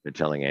 They're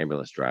telling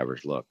ambulance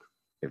drivers, look,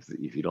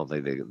 if you don't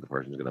think the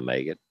person's going to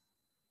make it,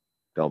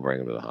 don't bring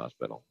them to the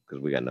hospital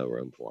because we got no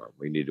room for them.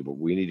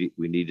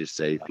 We need to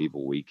save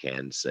people we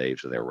can save,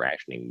 so they're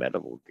rationing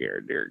medical care.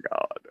 Dear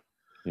God.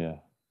 Yeah.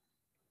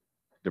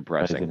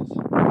 Depressing.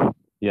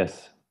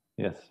 Yes.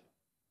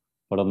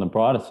 But on the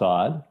brighter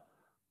side,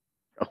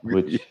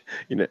 which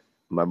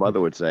my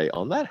mother would say,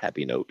 on that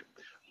happy note.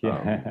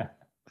 Yeah.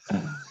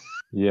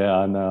 Yeah,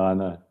 I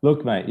know.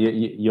 Look, mate,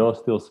 you're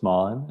still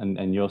smiling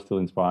and you're still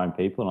inspiring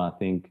people. And I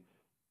think,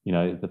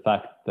 the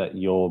fact that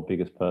your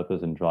biggest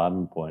purpose and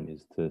driving point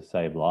is to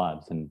save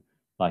lives. And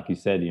like you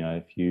said,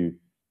 if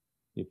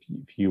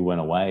you went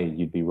away,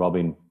 you'd be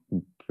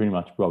pretty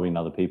much robbing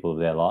other people of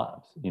their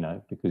lives,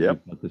 because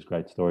you've got this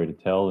great story to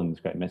tell and this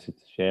great message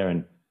to share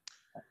and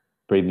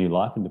breathe new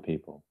life into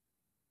people.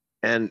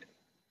 And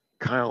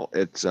Kyle,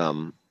 it's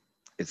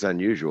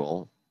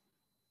unusual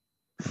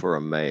for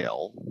a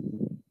male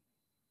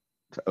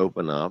to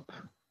open up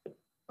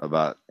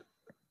about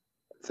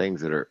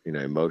things that are,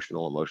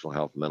 emotional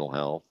health, mental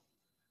health.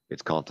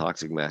 It's called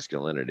toxic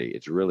masculinity.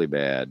 It's really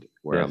bad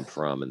where I'm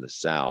from in the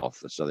South,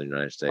 the Southern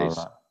United States.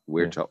 Right.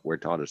 We're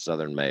taught as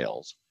Southern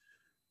males,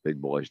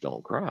 big boys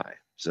don't cry.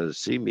 So to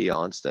see me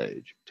on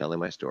stage, telling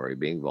my story,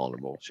 being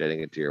vulnerable,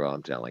 shedding a tear while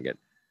I'm telling it,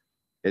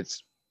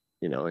 it's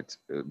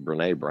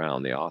Brene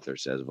Brown, the author,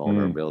 says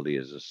vulnerability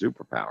is a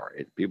superpower.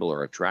 People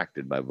are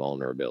attracted by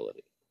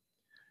vulnerability.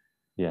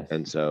 Yes.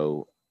 And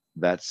so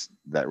that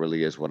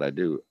really is what I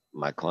do.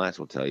 My clients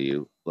will tell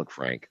you, look,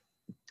 Frank,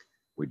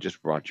 we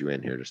just brought you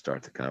in here to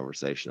start the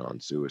conversation on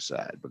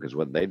suicide, because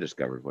what they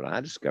discovered, what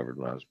I discovered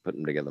when I was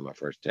putting together my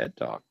first TED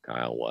talk,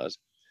 Kyle, was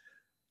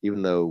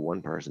even though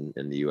one person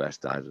in the US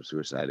dies of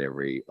suicide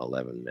every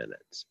 11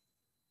 minutes,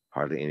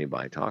 hardly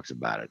anybody talks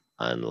about it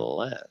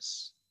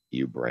unless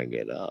you bring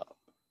it up.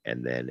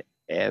 And then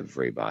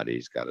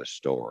everybody's got a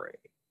story.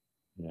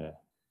 Yeah.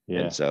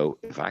 And so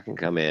if I can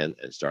come in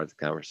and start the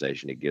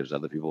conversation, it gives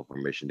other people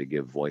permission to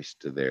give voice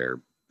to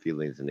their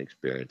feelings and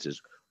experiences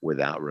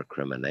without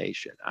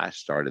recrimination. I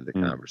started the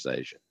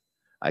conversation.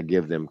 I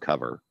give them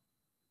cover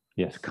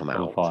to come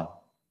out. Fire.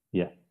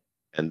 Yeah.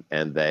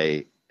 And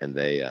they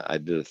I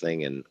did a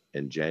thing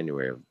in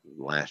January of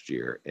last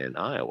year in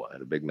Iowa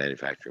at a big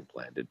manufacturing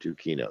plant. Did 2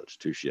 keynotes,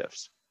 2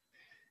 shifts,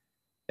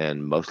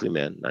 and mostly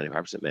men,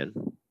 95% men.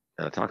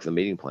 And I talked to the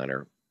meeting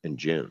planner in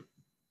June.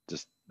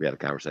 Just we had a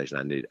conversation.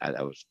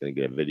 I was going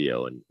to get a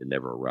video, and it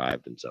never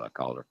arrived, and so I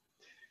called her.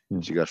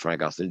 And she goes,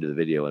 "Frank, I'll send you the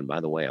video. And by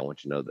the way, I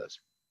want you to know this.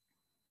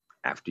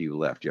 After you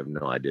left, you have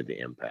no idea the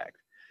impact.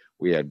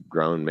 We had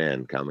grown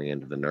men coming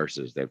into the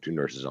nurses. They have 2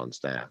 nurses on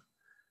staff.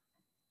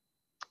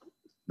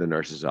 The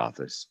nurse's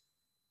office,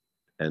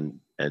 and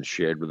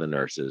shared with the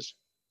nurses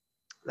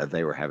that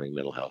they were having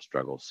mental health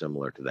struggles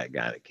similar to that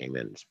guy that came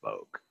in and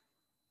spoke.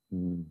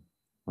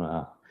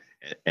 Wow.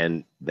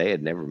 And they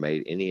had never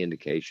made any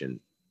indication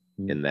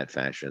in that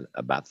fashion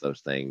about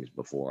those things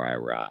before I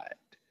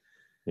arrived.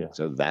 Yeah.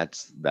 So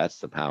that's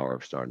the power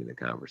of starting the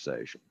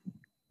conversation.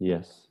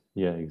 Yes.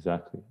 Yeah,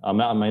 exactly. I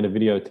made a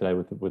video today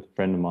with a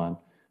friend of mine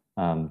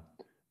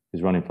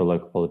who's running for a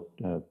local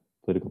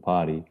political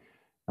party.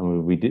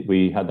 And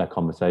we had that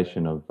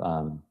conversation of,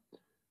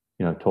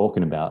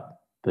 talking about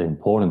the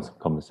importance of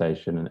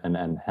conversation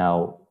and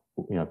how,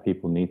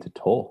 people need to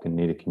talk and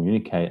need to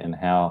communicate, and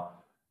how,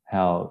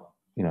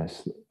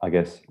 I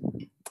guess,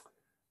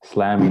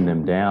 slamming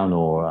them down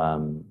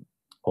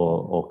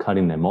or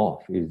cutting them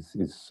off is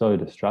so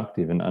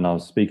destructive. And I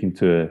was speaking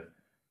to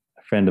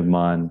a friend of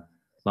mine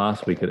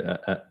last week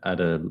at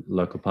a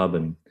local pub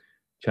and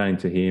chatting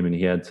to him, and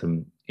he had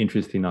some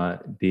interesting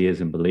ideas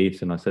and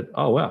beliefs. And I said,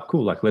 "Oh, wow,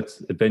 cool. Like,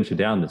 let's adventure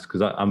down this."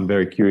 Cause I'm a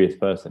very curious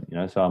person,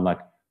 so I'm like,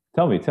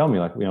 tell me,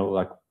 like,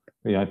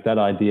 if that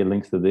idea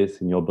links to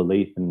this and your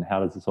belief, and how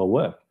does this all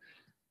work?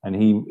 And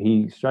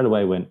he straight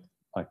away went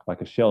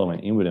like a shell,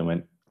 went inward and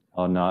went,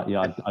 "Oh no,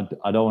 yeah,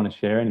 I don't want to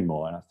share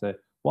anymore." And I said,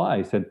 "Why?"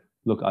 He said,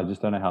 "Look, I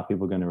just don't know how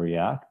people are going to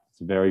react.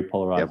 It's a very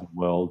polarizing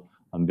world.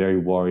 I'm very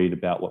worried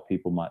about what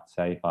people might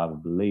say if I have a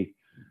belief."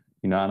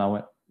 And I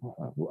went,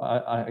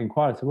 I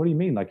inquired, I said, "What do you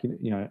mean? Like,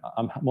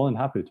 I'm more than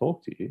happy to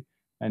talk to you."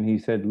 And he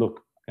said,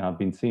 "Look, I've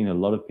been seeing a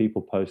lot of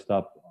people post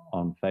up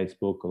on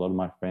Facebook, a lot of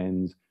my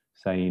friends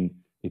saying,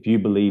 if you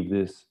believe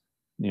this,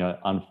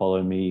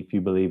 unfollow me. If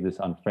you believe this,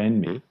 unfriend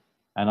me."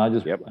 And I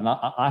just, and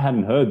I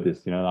hadn't heard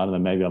this, I don't know,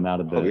 maybe I'm out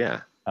of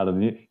the, out of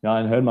the new, I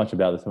hadn't heard much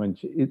about this. I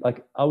mean,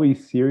 like, are we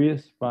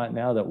serious right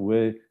now that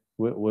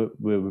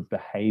we're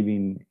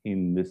behaving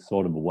in this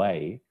sort of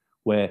way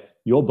where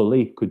your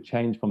belief could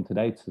change from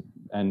today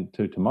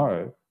to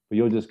tomorrow, but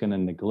you're just going to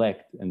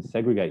neglect and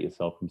segregate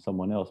yourself from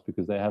someone else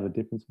because they have a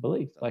different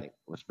belief? Like,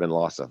 what's been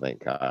lost, I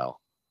think,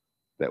 Kyle,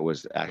 that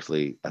was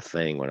actually a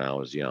thing when I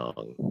was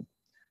young,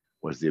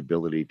 was the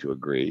ability to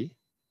agree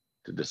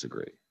to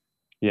disagree.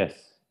 Yes.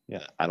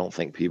 Yeah. I don't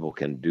think people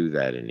can do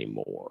that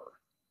anymore.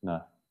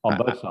 No. On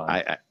both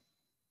sides.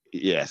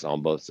 Yes,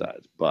 on both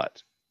sides.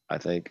 But I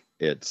think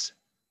it's,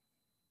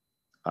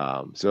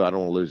 so I don't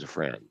want to lose a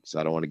friend. So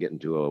I don't want to get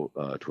into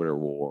a Twitter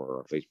war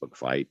or a Facebook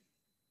fight,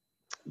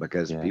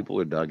 because people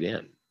are dug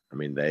in. I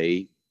mean,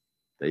 they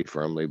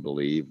firmly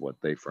believe what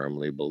they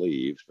firmly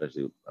believe,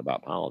 especially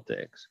about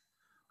politics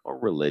or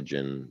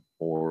religion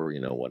or,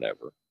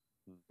 whatever.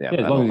 Yeah,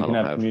 as long as you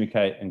can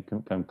communicate and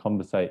can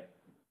conversate,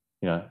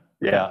 about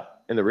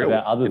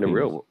other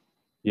things.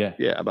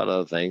 About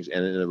other things,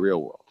 and in the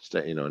real world,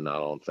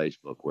 not on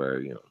Facebook,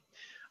 where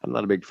I'm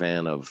not a big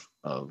fan of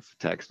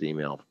text,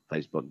 email,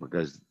 Facebook,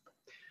 because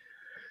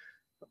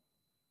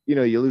you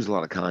lose a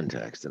lot of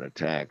context in a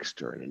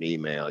text or in an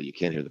email. You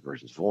can't hear the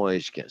person's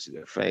voice, you can't see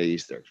their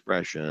face, their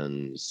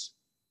expressions.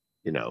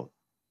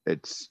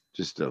 It's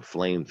just a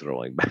flame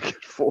throwing back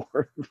and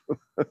forth.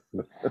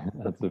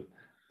 That's a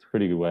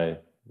pretty good way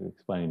of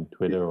explaining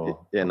Twitter.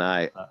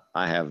 I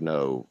have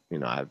no,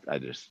 I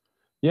just,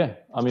 I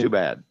mean, too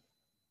bad.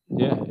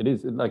 Yeah, it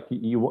is. Like,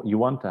 you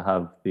want to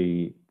have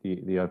the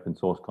open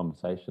source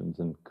conversations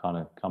and kind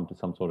of come to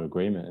some sort of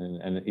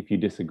agreement. And if you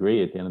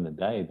disagree at the end of the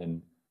day,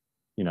 then,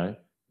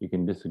 you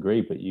can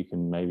disagree, but you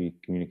can maybe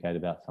communicate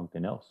about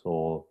something else,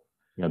 or,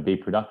 be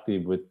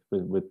productive with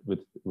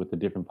a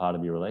different part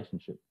of your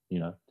relationship.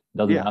 It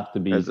doesn't have to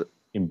be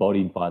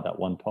embodied by that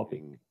one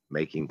topic.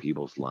 Making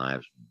people's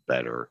lives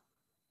better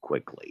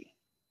quickly.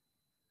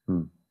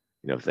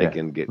 If they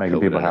can get making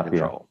COVID people under happier.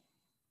 Control.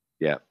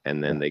 Yeah,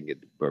 and then they get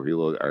where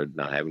people are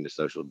not having to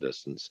social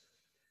distance,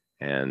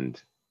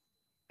 and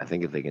I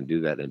think if they can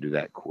do that and do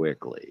that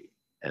quickly,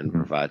 and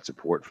provide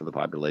support for the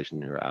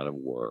population who are out of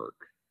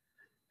work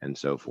and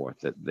so forth,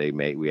 that we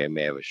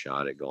may have a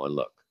shot at going,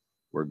 look,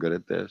 we're good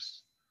at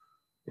this.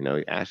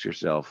 Ask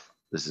yourself,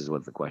 This is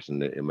what the question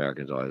that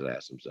Americans always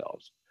ask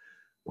themselves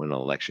when an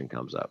election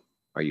comes up.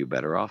 Are you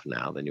better off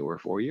now than you were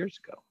 4 years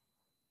ago?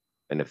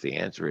 And if the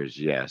answer is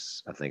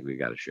yes, I think we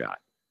got a shot.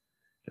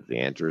 If the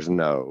answer is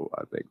no,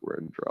 I think we're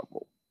in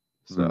trouble.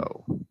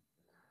 So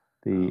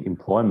the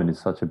employment is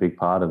such a big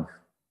part of,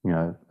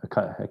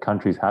 a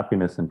country's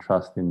happiness and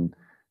trust in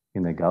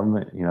their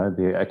government,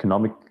 the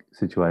economic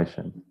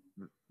situation.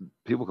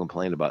 People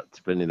complain about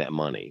spending that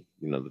money,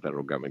 the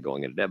federal government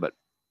going into debt, but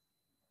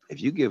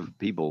if you give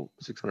people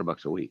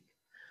 $600 a week,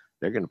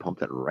 they're going to pump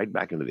that right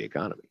back into the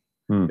economy.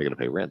 They're going to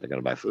pay rent. They're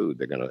going to buy food.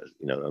 They're going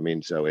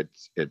to, so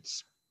it's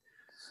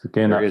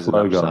again, there is an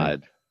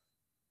upside. Going.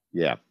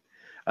 Yeah.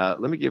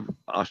 Let me give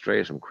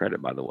Australia some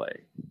credit, by the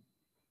way.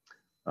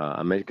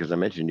 Because I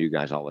mention you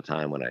guys all the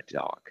time when I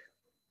talk.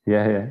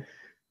 Yeah.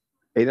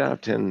 8 out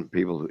of 10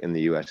 people in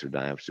the U.S. who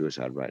die of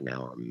suicide right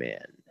now are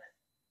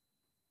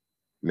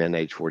men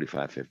age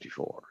 45,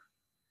 54,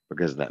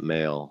 because of that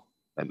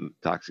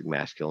toxic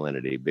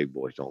masculinity. Big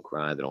boys don't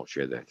cry. They don't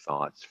share their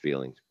thoughts,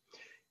 feelings.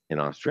 In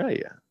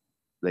Australia,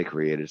 they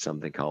created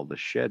something called the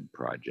Shed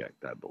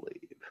Project, I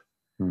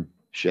believe.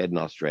 Shed in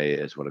Australia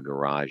is what a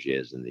garage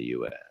is in the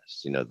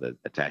U.S.,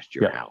 attached to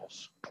your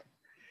house.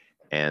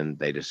 And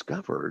they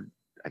discovered,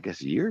 I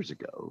guess years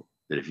ago,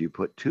 that if you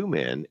put 2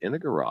 men in a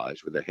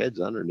garage with their heads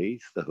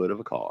underneath the hood of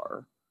a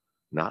car,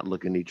 not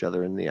looking each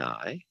other in the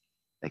eye,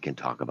 they can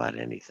talk about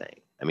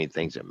anything. I mean,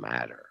 things that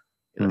matter.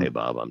 Hey,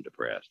 Bob, I'm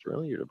depressed.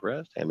 Really? You're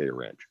depressed? Hand me a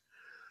wrench.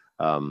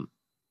 And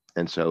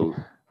so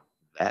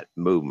that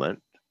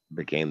movement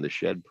became the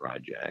Shed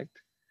Project.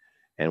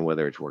 And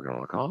whether it's working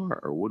on a car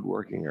or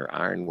woodworking or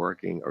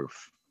ironworking or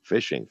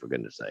fishing, for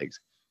goodness sakes,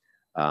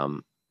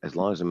 as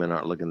long as the men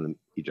aren't looking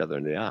each other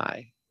in the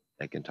eye,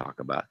 they can talk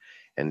about.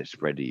 And it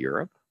spread to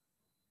Europe.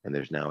 And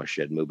there's now a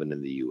shed movement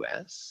in the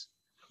U.S.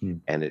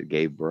 And it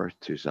gave birth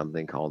to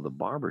something called the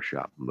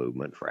barbershop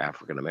movement for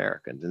African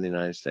Americans in the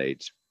United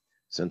States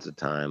since the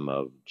time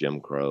of Jim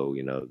Crow,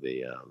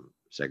 the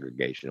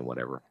segregation and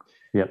whatever.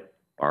 Yep.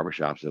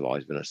 Barbershops have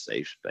always been a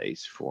safe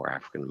space for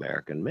African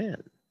American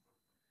men.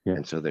 Yep.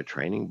 And so they're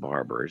training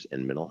barbers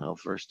in mental health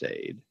first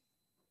aid.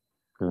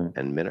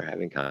 And men are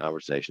having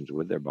conversations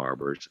with their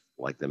barbers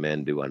like the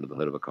men do under the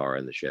hood of a car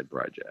in the Shed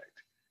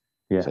Project.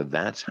 Yeah. So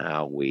that's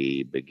how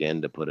we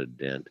begin to put a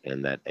dent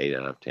in that 8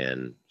 out of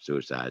 10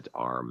 suicides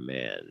are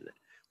men.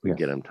 We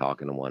get them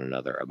talking to one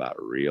another about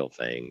real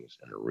things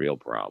and real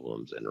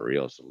problems and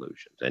real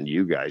solutions. And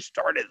you guys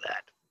started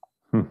that.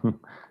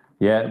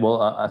 Yeah,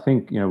 well, I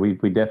think,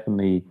 we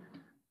definitely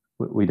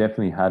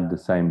had the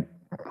same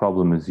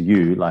problem as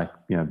you, like,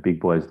 big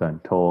boys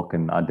don't talk,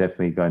 and I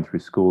definitely going through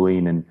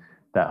schooling and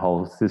that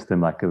whole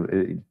system, like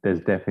there's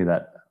definitely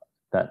that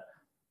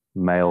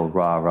male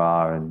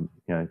rah and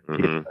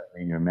kid,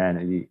 you're a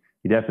man.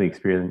 You definitely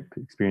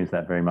experience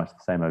that very much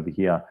the same over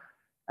here.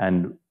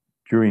 And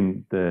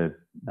during the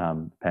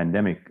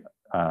pandemic,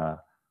 I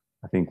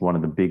think one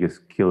of the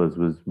biggest killers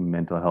was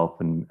mental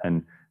health and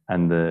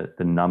the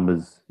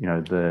numbers.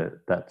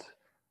 That's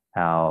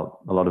how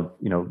a lot of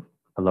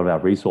our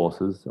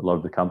resources, a lot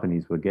of the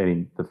companies were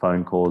getting the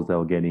phone calls, they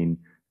were getting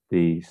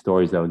the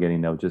stories they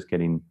were just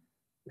getting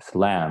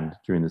slammed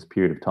during this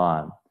period of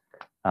time.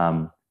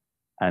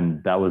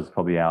 And that was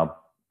probably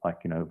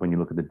when you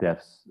look at the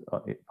deaths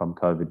from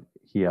COVID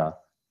here,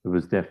 it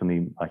was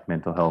definitely like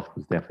mental health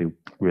was definitely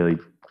really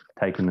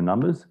taking the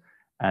numbers.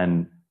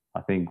 And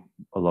I think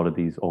a lot of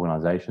these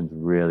organizations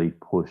really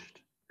pushed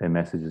their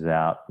messages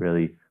out,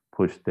 really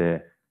pushed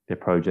their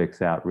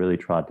projects out, really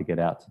tried to get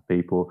out to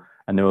people.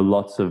 And there were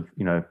lots of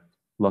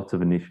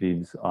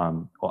initiatives.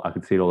 I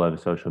could see it all over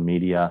social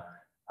media.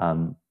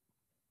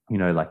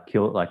 Like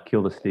kill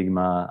the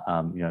stigma.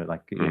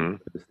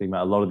 The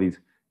stigma. A lot of these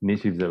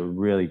initiatives that were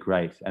really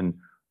great. And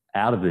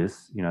out of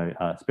this,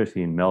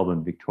 especially in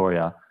Melbourne,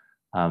 Victoria,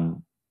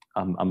 I'm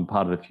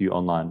part of a few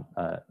online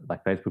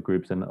like Facebook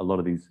groups, and a lot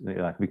of these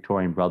like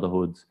Victorian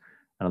Brotherhoods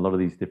and a lot of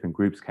these different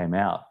groups came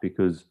out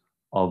because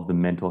of the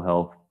mental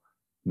health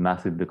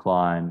massive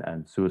decline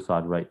and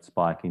suicide rate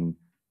spiking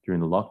during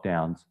the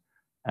lockdowns,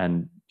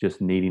 and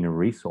just needing a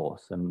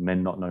resource and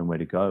men not knowing where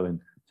to go. And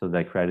so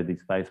they created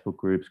these Facebook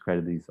groups,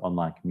 created these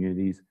online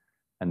communities,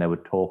 and they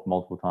would talk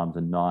multiple times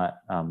a night,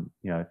 a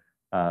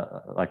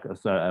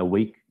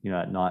week,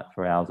 at night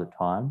for hours at a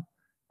time.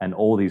 And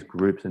all these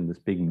groups and this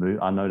big move,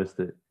 I noticed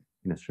that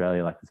in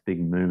Australia, like this big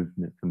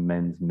movement for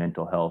men's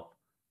mental health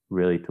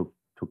really took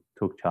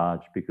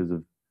charge because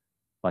of,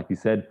 like you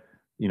said,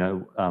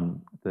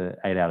 the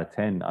 8 out of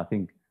 10. I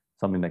think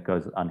something that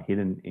goes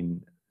unhidden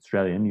in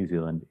Australia and New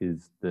Zealand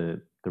is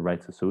the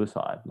rates of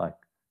suicide. Like,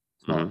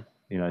 it's not,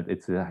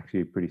 it's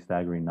actually pretty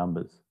staggering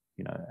numbers,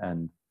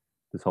 and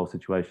this whole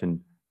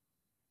situation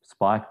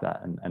spiked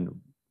that. And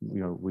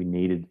we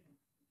needed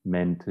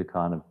men to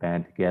kind of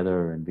band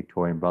together, and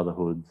Victorian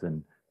Brotherhoods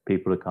and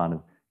people to kind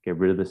of get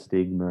rid of the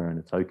stigma, and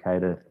it's okay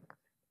to,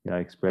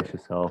 express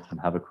yourself and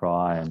have a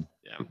cry and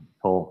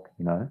talk,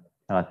 And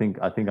I think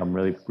I'm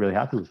really, really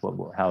happy with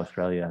how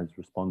Australia has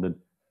responded.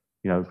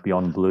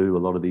 Beyond Blue, a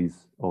lot of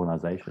these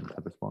organizations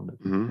have responded.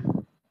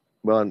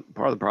 Well, and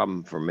part of the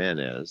problem for men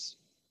is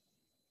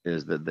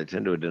is that they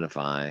tend to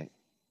identify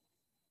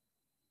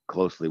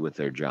closely with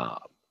their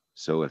job.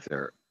 So if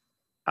they're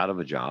out of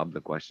a job,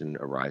 the question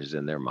arises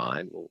in their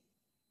mind, well,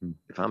 Mm.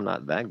 if I'm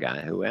not that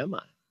guy, who am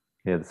I?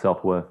 Yeah, the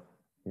self-worth.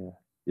 Yeah.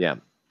 Yeah.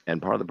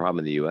 And part of the problem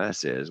in the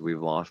US is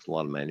we've lost a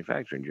lot of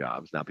manufacturing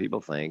jobs. Now, people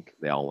think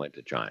they all went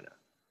to China,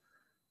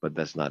 but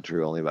that's not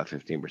true. Only about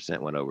 15%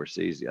 went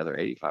overseas. The other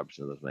 85%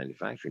 of those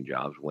manufacturing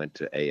jobs went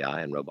to AI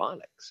and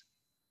robotics.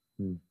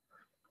 Mm.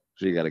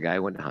 So you got a guy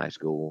who went to high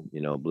school,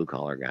 a blue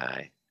collar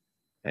guy,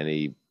 and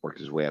he worked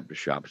his way up to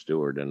shop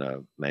steward in a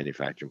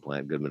manufacturing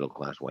plant, good middle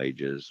class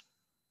wages.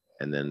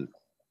 And then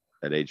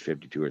at age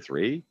 52 or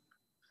three,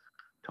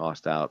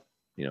 tossed out,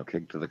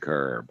 kicked to the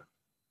curb.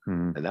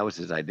 Mm. And that was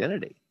his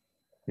identity.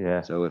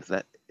 Yeah. So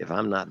if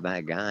I'm not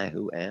that guy,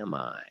 who am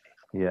I?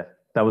 Yeah,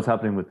 that was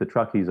happening with the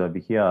truckies over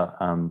here.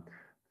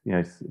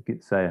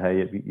 Say,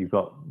 hey, you've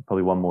got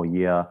probably one more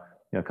year,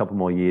 a couple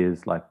more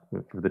years, like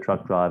for the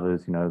truck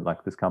drivers,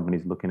 like this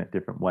company's looking at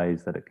different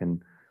ways that it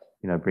can,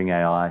 bring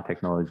AI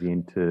technology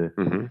into,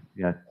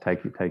 Mm-hmm.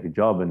 take a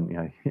job.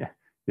 And, yeah,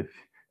 if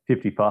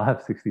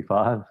 55,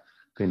 65,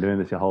 been doing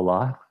this your whole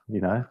life,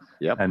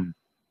 Yep. and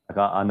like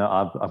I know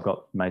I've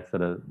got mates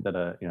that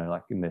are,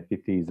 like in their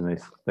 50s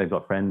and they've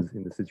got friends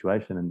in the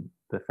situation and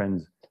their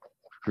friends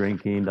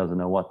drinking, doesn't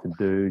know what to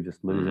do,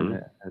 just losing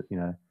Mm-hmm.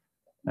 it,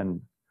 And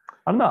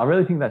I don't know. I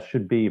really think that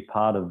should be a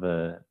part of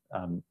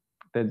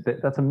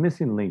that's a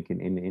missing link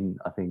in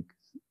I think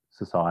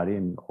society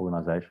and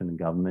organization and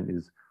government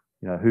is,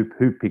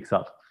 who picks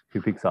up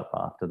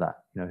after that.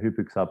 Who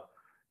picks up.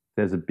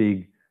 There's a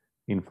big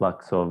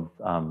influx of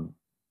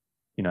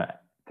you know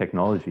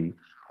technology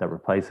that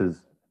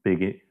replaces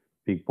big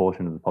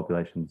portion of the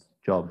population's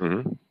jobs.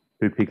 Mm-hmm.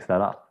 Who picks that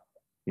up?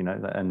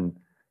 And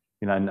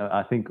and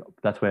I think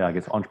that's where I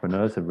guess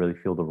entrepreneurs have really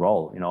filled a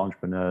role.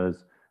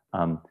 Entrepreneurs,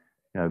 um,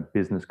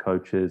 business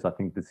coaches. I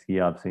think this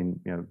year I've seen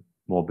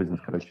more business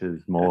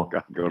coaches, more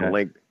Go to you know,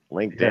 yeah,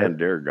 LinkedIn.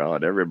 Dear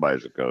God,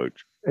 everybody's a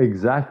coach.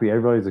 exactly.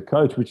 Everybody's a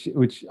coach,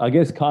 which I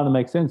guess kind of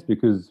makes sense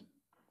because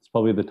it's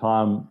probably the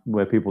time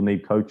where people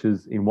need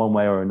coaches in one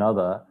way or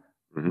another.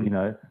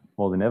 Mm-hmm.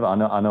 More than ever. I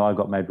know. I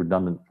got made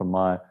redundant from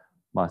my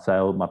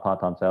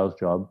part-time sales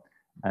job,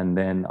 and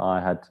then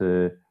I had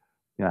to,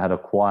 had a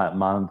quiet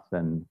month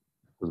and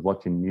was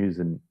watching news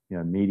and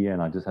media,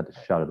 and I just had to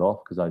shut it off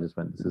because I just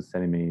went, this is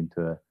sending me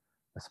into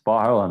a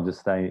spiral. I'm just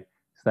staying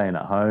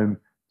at home,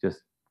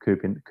 just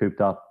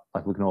cooped up,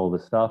 like looking at all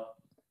this stuff.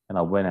 And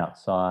I went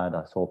outside.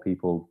 I saw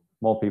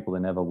more people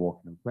than ever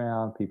walking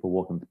around, people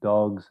walking with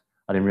dogs.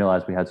 I didn't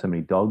realize we had so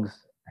many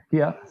dogs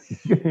here.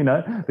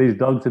 These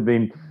dogs had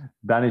been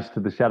banished to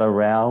the shadow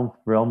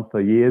realm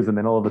for years, and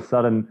then all of a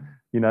sudden,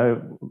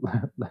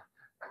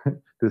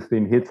 this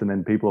thing hits, and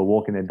then people are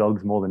walking their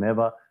dogs more than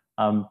ever.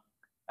 And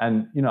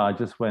I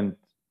just went,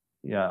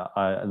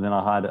 and then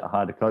I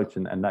hired a coach,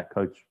 and that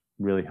coach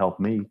really helped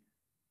me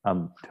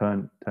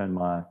turn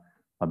my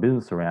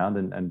business around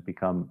and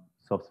become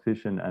self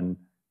sufficient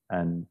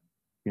and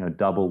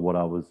double what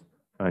I was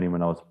earning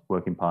when I was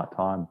working part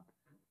time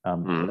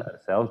Mm-hmm. at a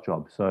sales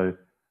job. So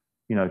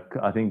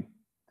I think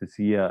this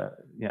year,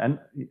 and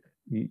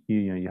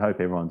you hope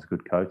everyone's a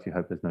good coach. You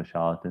hope there's no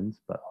charlatans,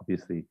 but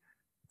obviously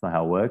it's not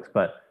how it works.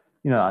 But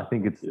I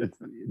think it's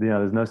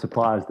there's no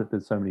surprise that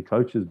there's so many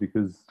coaches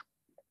because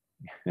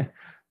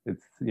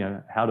it's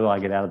how do I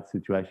get out of the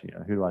situation?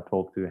 Who do I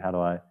talk to? How do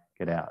I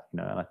get out?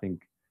 And I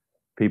think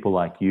people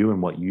like you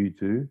and what you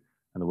do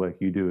and the work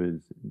you do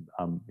is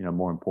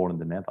more important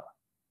than ever.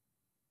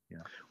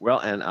 Well,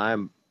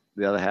 and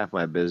the other half of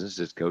my business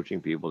is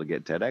coaching people to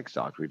get TEDx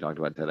talks. We talked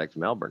about TEDx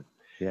Melbourne.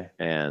 Yeah.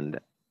 And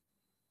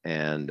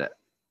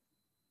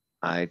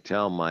I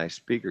tell my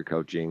speaker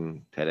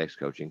coaching, TEDx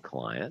coaching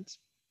clients,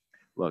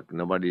 look,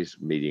 nobody's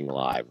meeting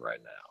live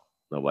right now.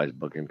 Nobody's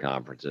booking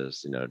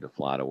conferences, to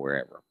fly to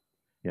wherever.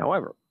 Yeah.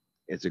 However,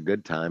 it's a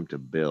good time to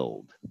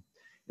build.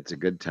 It's a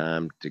good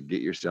time to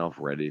get yourself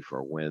ready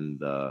for when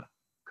the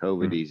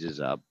COVID eases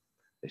up.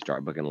 They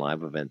start booking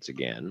live events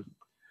again.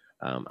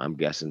 I'm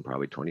guessing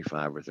probably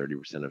 25 or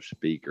 30% of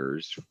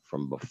speakers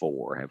from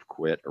before have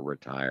quit or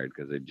retired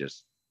because they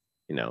just,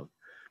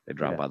 they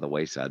drop by the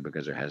wayside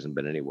because there hasn't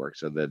been any work.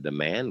 So the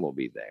demand will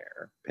be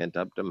there, pent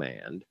up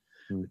demand,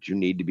 but you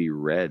need to be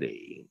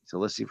ready. So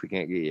let's see if we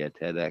can't get you a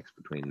TEDx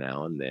between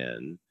now and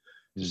then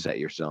to set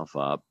yourself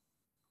up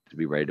to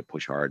be ready to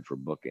push hard for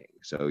booking.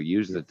 So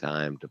use the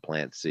time to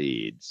plant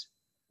seeds.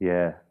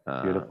 Yeah,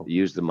 beautiful.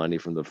 Use the money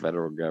from the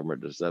federal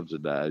government to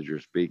subsidize your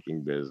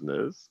speaking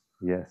business.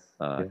 Yes.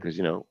 Because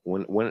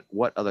when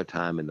what other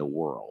time in the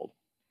world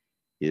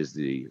is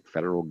the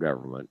federal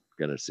government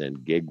going to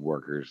send gig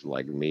workers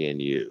like me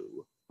and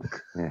you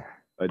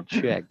a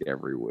check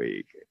every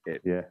week?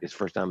 It's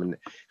first time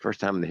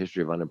in the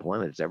history of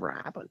unemployment it's ever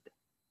happened.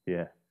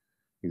 Yeah,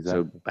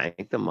 exactly. So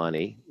bank the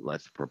money.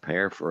 Let's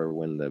prepare for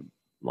when the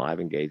live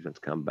engagements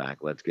come back.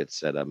 Let's get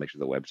set up. Make sure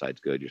the website's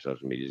good. Your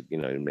social media, you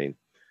know what I mean.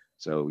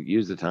 So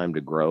use the time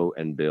to grow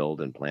and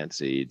build and plant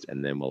seeds,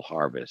 and then we'll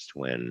harvest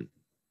when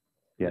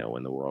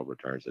when the world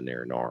returns to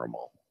near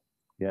normal.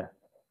 Yeah,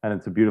 and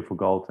it's a beautiful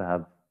goal to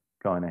have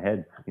going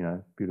ahead.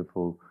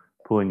 Beautiful,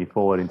 pulling you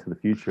forward into the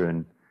future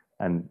and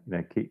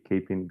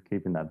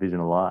keeping that vision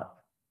alive.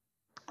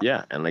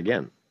 Yeah, and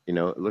again,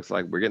 it looks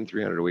like we're getting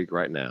 300 a week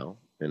right now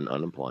in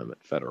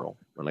unemployment, federal,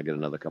 and I get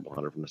another couple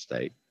hundred from the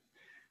state.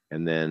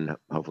 And then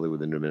hopefully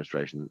with the new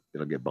administration,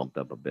 it'll get bumped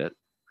up a bit.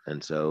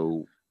 And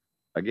so,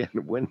 again,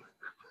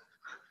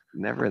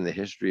 never in the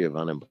history of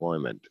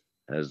unemployment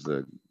has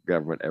the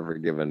government ever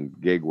given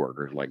gig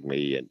workers like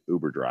me and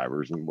Uber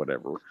drivers and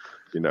whatever,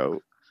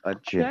 a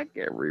check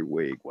every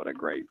week. What a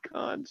great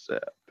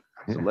concept.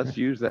 So let's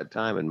use that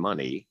time and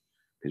money,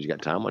 because you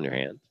got time on your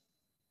hands.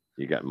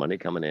 You got money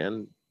coming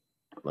in.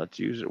 Let's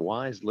use it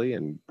wisely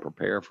and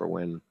prepare for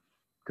when,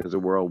 because the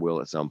world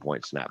will at some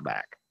point snap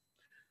back.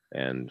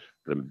 And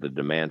the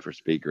demand for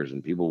speakers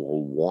and people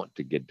will want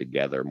to get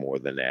together more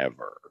than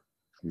ever.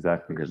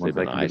 Exactly. Because they've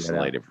been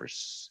isolated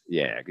because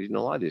a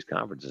lot of these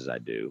conferences I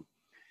do,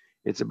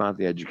 it's about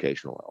the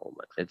educational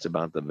element. It's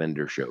about the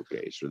vendor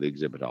showcase or the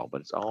exhibit hall,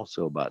 but it's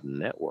also about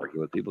networking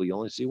with people you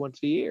only see once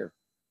a year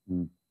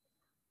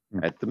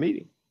at the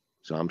meeting.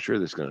 So I'm sure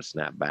this is going to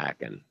snap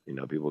back, and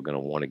people are going to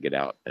want to get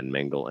out and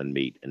mingle and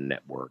meet and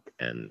network,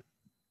 and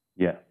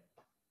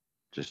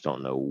just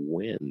don't know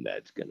when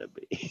that's going to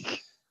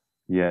be.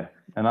 Yeah,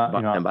 and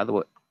and by the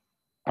way,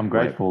 I'm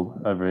grateful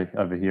over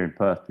here in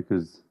Perth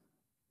because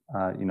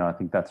I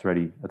think that's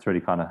already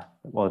kind of,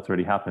 it's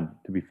already happened.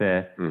 To be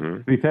fair,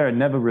 it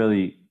never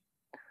really.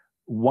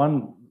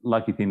 One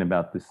lucky thing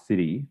about this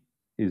city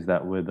is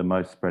that we're the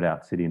most spread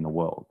out city in the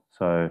world.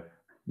 So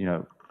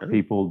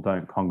people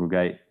don't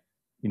congregate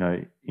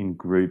in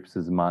groups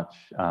as much.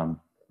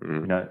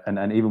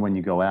 And even when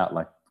you go out,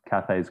 like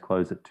cafes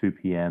close at 2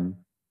 p.m.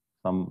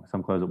 Some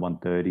close at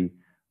 1:30.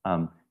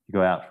 You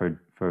go out for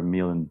a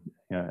meal and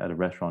at a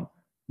restaurant.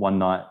 One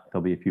night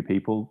there'll be a few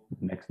people.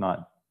 The next night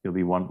there'll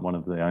be one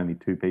of the only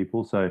two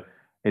people. So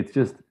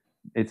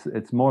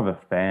it's more of a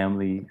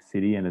family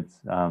city, and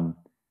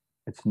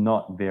it's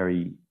not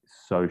very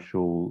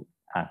social,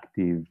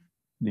 active,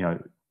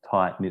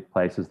 tight knit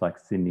places like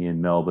Sydney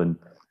and Melbourne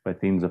where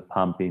things are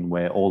pumping,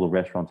 where all the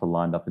restaurants are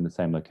lined up in the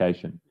same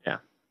location. Yeah.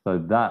 So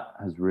that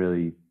has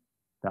really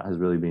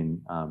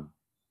been,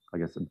 I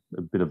guess,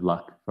 a bit of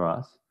luck for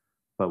us.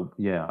 But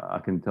yeah, I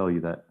can tell you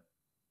that,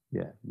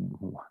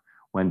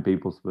 when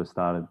people first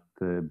started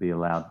to be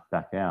allowed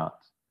back out,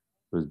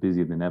 it was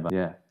busier than ever.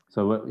 Yeah.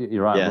 So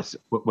you're right. Yes.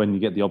 When you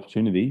get the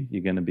opportunity,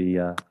 you're going to be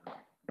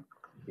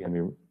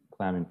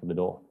clamming for the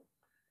door.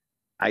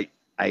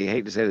 I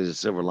hate to say there's a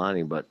silver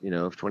lining, but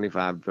if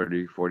 25,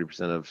 30,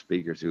 40% of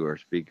speakers who are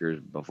speakers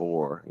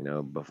before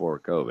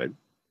COVID,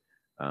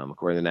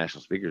 according to the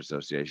National Speakers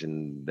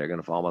Association, they're going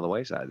to fall by the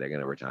wayside. They're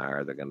going to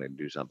retire. They're going to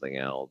do something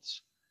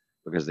else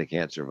because they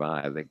can't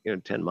survive.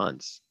 10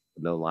 months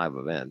with no live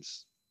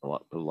events,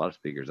 put a lot of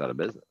speakers out of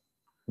business.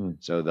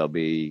 So there'll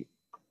be,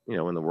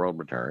 when the world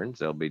returns,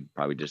 there'll be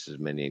probably just as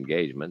many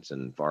engagements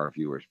and far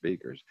fewer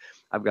speakers.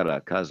 I've got a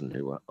cousin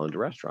who owns a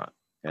restaurant,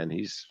 and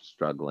he's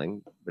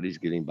struggling, but he's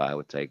getting by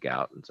with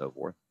takeout and so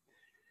forth.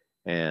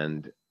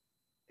 And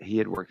he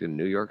had worked in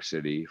New York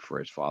City for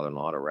his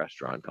father-in-law at a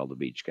restaurant called the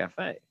Beach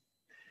Cafe.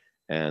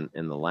 And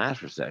in the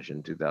last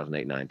recession,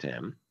 2008, 9,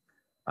 10,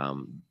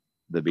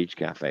 the Beach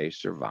Cafe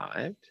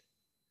survived.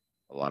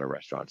 A lot of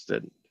restaurants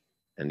didn't.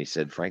 And he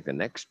said, Frank, the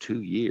next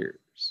 2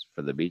 years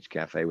for the Beach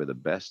Cafe were the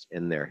best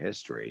in their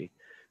history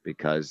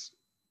because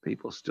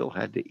people still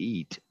had to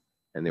eat.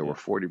 And there were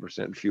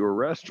 40% fewer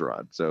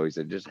restaurants. So he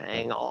said, just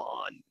hang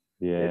on.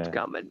 Yeah. It's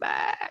coming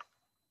back.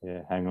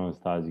 Yeah, hang on as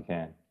tight as you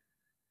can.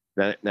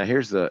 Now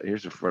here's what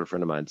a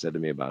friend of mine said to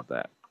me about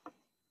that.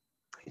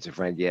 He said,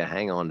 Frank,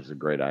 hang on is a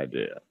great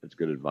idea. It's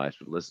good advice.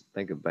 But listen,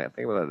 think about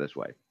it this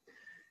way.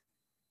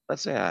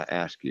 Let's say I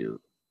ask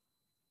you,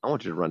 I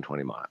want you to run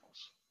 20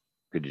 miles.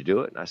 Could you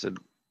do it? And I said,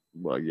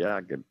 well, yeah,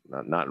 I could.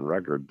 Not in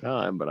record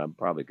time, but I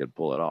probably could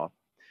pull it off.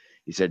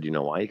 He said, you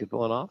know why you could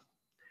pull it off?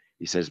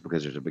 He says,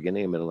 because there's a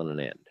beginning, a middle, and an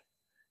end.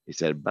 He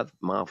said, about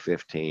mile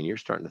 15, you're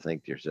starting to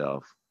think to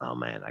yourself, oh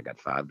man, I got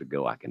 5 to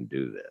go. I can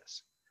do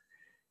this.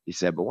 He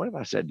said, but what if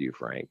I said to you,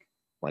 Frank,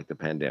 like the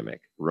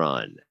pandemic,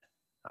 run?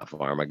 How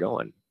far am I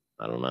going?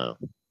 I don't know.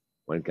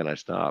 When can I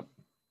stop?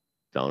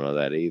 Don't know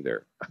that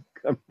either.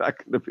 I'm not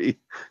going to be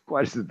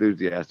quite as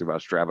enthusiastic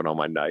about strapping on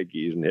my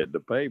Nikes and hitting the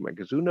pavement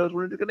because who knows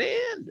when it's going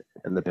to end.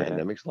 And the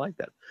pandemic's like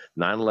that.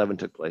 9/11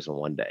 took place on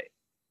one day,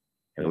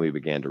 and we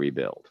began to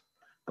rebuild.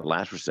 The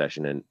last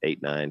recession in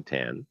 8, 9,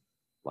 10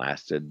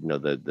 lasted,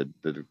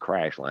 the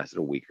crash lasted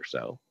a week or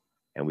so,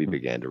 and we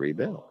began to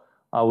rebuild.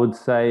 I would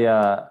say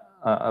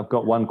I've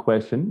got one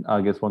question.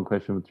 I guess one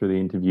question through the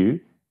interview.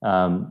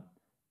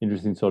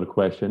 Interesting sort of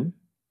question,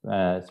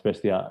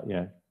 especially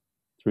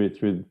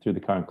through the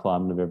current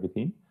climate of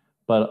everything.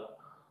 But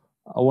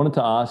I wanted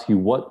to ask you,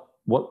 what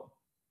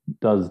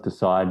does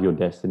decide your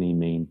destiny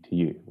mean to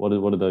you? What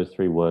do those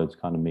 3 words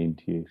kind of mean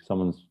to you?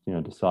 Someone's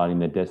deciding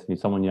their destiny.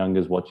 Someone younger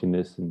is watching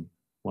this and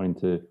wanting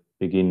to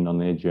begin on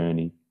their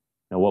journey.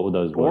 Now, what would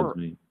those words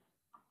mean?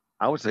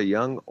 I would say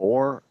young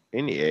or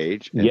any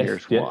age. And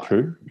here's why.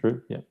 True.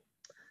 Yeah.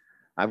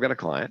 I've got a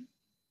client,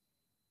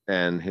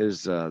 and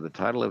his the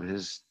title of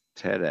his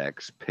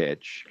TEDx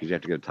pitch, because you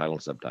have to get a title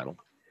and subtitle,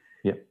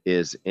 Yep.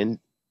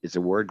 it's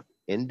a word,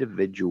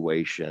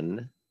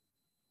 individuation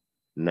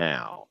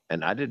now.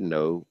 And I didn't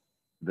know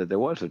that there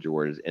was such a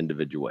word as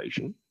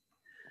individuation.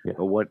 Yeah.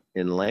 But what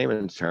in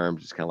layman's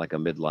terms is kind of like a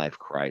midlife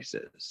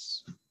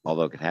crisis,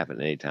 although it could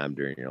happen anytime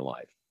during your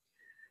life.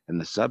 And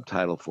the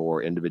subtitle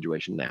for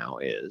individuation now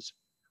is,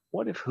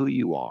 what if who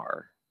you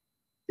are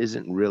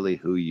isn't really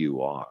who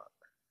you are?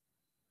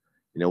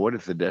 What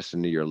if the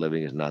destiny you're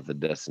living is not the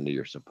destiny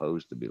you're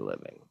supposed to be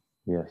living?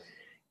 Yes.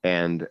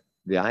 And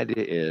the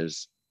idea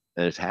is,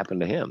 and it's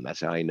happened to him.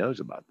 That's how he knows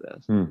about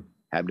this.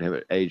 Happened to him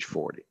at age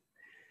 40.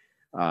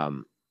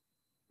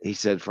 He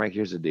said, Frank,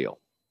 here's the deal.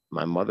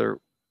 My mother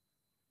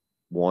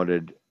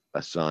wanted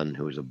a son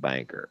who was a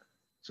banker,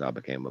 so I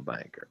became a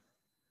banker.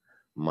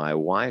 My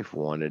wife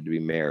wanted to be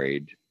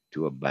married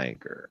to a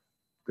banker,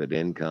 good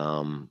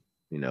income,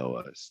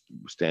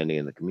 standing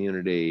in the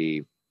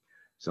community,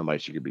 somebody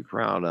she could be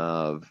proud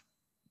of.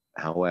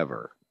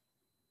 However,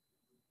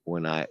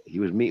 he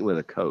was meeting with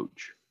a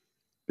coach,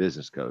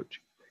 business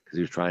coach, because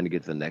he was trying to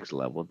get to the next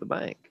level at the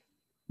bank.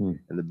 And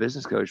the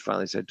business coach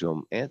finally said to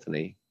him,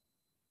 Anthony,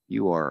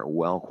 you are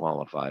well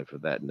qualified for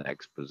that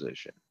next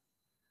position.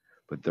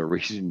 But the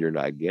reason you're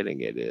not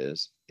getting it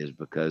is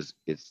because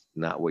it's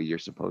not what you're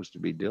supposed to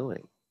be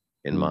doing,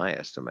 in my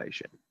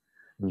estimation.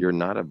 You're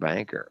not a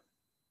banker.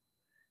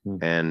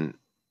 And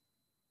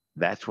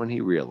that's when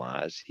he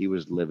realized he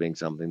was living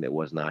something that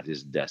was not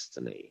his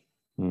destiny.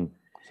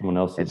 Someone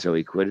else's. And so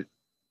he quit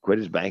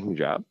his banking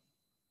job,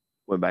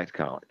 went back to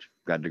college,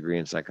 got a degree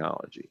in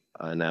psychology.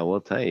 And I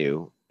will tell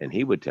you, and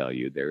he would tell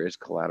you, there is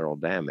collateral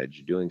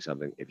damage doing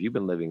something. If you've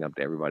been living up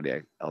to everybody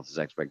else's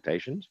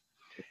expectations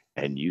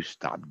and you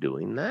stop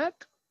doing that,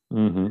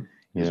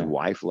 his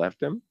wife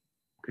left him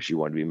because she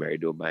wanted to be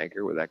married to a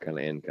banker with that kind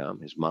of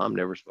income. His mom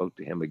never spoke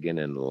to him again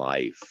in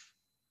life.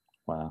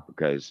 Wow.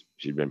 Because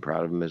she'd been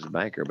proud of him as a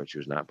banker, but she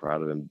was not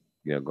proud of him,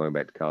 going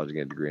back to college and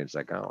getting a degree in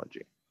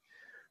psychology.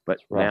 But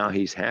now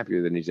he's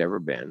happier than he's ever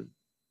been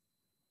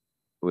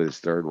with his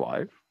third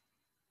wife.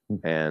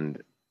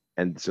 And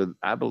so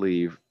I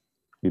believe,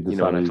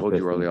 and I told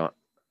you early on,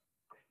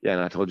 and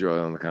I told you early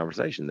on in the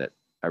conversation that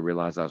I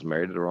realized I was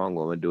married to the wrong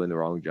woman, doing the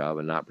wrong job,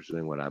 and not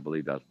pursuing what I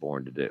believed I was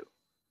born to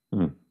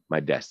do, my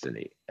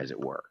destiny, as it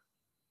were.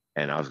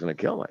 And I was going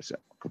to kill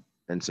myself.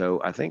 And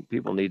so I think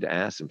people need to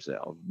ask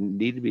themselves,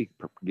 need to be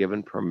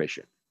given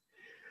permission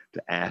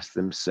to ask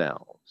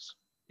themselves,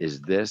 is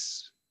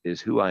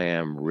who I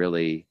am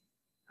really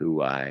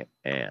who I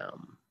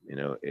am?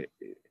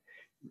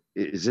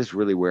 Is this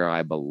really where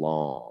I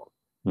belong?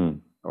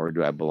 Or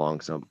do I belong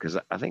because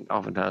I think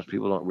oftentimes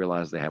people don't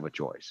realize they have a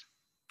choice.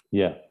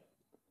 Yeah.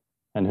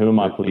 And who am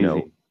I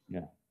pleasing?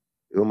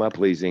 Who am I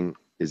pleasing?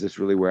 Is this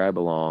really where I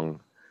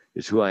belong?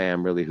 Is who I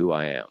am really who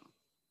I am?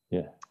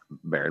 Yeah.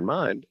 Bear in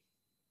mind,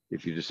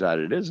 if you decide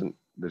it isn't,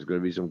 there's going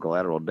to be some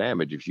collateral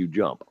damage if you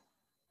jump.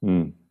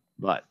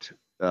 But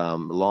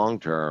long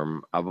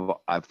term,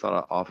 I've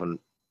thought often.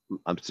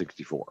 I'm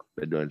 64.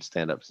 Been doing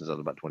stand up since I was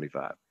about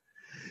 25,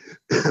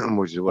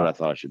 which is what I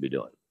thought I should be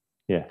doing.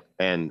 Yeah.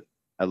 And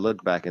I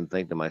look back and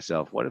think to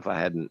myself, what if I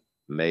hadn't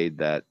made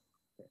that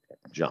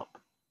jump?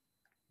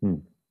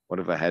 What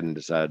if I hadn't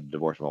decided to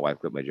divorce my wife,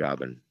 quit my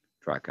job, and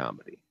try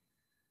comedy?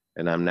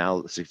 And I'm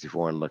now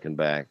 64 and looking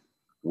back,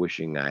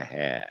 wishing I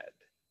had.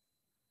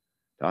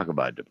 Talk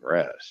about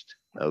depressed.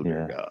 Oh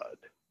dear God.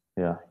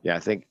 Yeah. Yeah.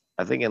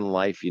 I think in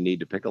life you need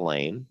to pick a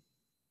lane,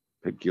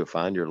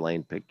 find your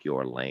lane, pick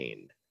your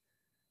lane,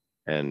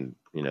 and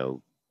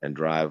and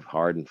drive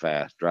hard and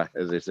fast. Drive,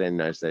 as they say in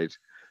the United States,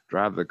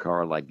 drive the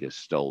car like you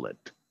stole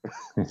it.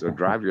 So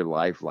drive your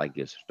life like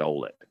you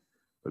stole it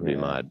would be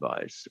my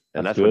advice.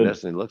 And that's what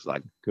destiny looks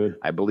like. Good.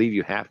 I believe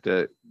you have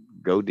to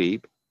go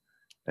deep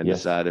and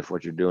decide if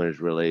what you're doing is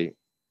really.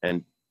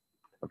 And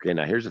okay,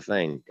 now here's the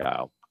thing,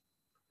 Kyle.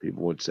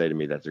 People would say to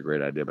me, that's a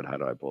great idea, but how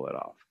do I pull it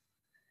off?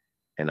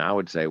 And I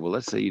would say, well,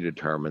 let's say you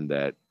determine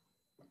that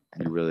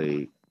you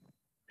really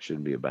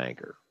shouldn't be a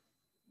banker.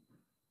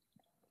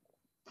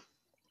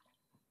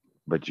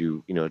 But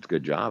it's a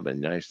good job in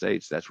the United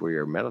States. That's where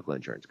your medical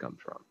insurance comes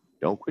from.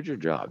 Don't quit your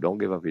job. Don't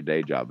give up your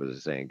day job, as they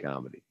say in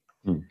comedy.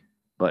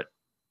 But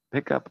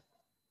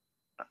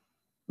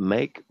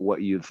make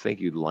what you think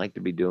you'd like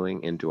to be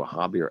doing into a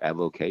hobby or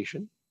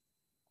avocation.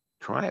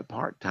 Try it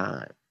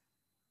part-time.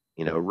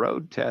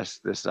 Road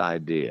test this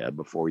idea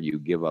before you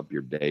give up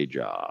your day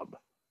job.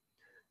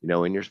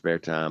 In your spare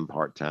time,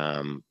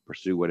 part-time,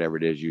 pursue whatever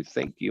it is you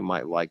think you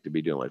might like to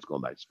be doing. It's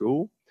going back to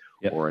school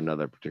or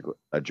another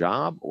a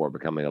job or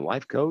becoming a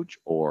life coach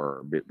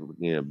or,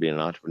 being an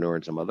entrepreneur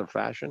in some other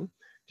fashion.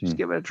 Just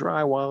give it a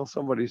try while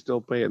somebody's still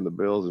paying the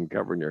bills and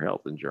covering your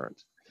health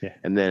insurance. Yeah.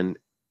 And then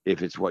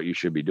if it's what you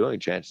should be doing,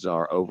 chances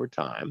are over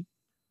time,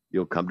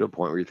 you'll come to a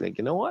point where you think,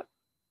 you know what?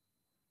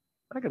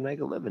 I can make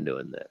a living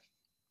doing this.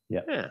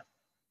 Yeah.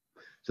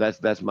 So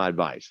that's my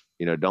advice.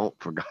 Don't,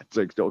 for God's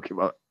sakes, don't give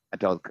up.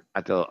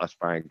 I tell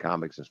aspiring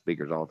comics and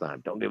speakers all the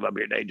time, don't give up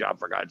your day job,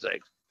 for God's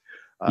sakes.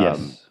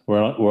 Yes,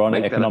 we're on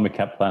an economic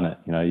cap planet.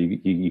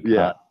 You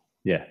can't.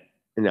 Yeah.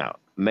 Now,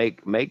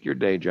 make your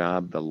day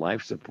job the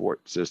life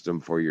support system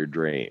for your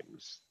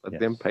dreams. Let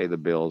them Yes. pay the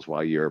bills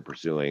while you're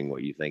pursuing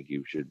what you think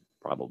you should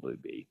probably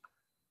be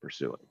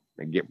pursuing,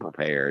 and get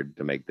prepared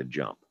to make the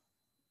jump.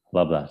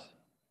 Love that.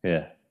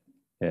 Yeah.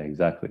 Yeah,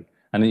 exactly.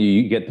 And then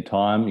you get the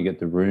time, you get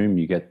the room,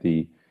 you get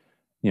the,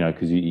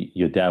 because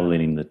you're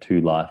dabbling in the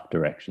two life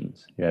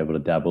directions. You're able to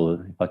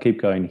dabble. If I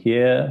keep going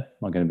here,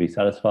 am I going to be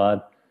satisfied?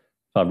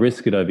 If I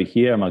risk it over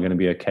here, am I going to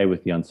be okay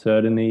with the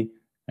uncertainty?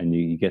 And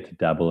you get to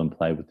dabble and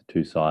play with the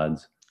two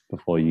sides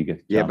before you get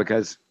to Yeah, jump.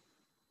 because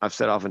I've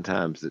said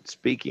oftentimes that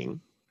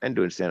speaking and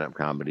doing stand-up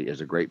comedy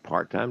is a great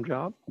part-time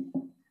job.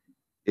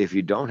 If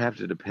you don't have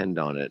to depend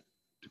on it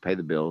to pay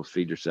the bills,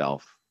 feed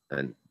yourself,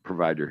 and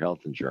provide your health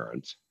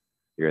insurance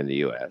here in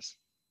the US,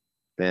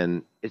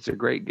 then it's a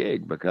great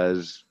gig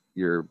because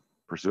you're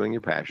pursuing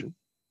your passion.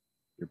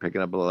 You're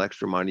picking up a little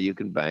extra money you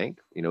can bank,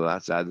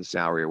 outside the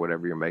salary or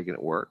whatever you're making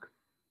at work.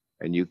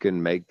 And you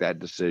can make that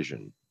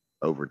decision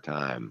over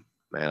time.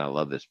 Man, I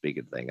love this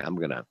speaking thing. I'm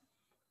gonna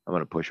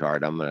push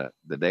hard.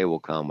 The day will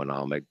come when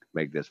I'll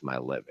make this my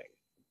living.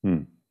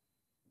 Hmm.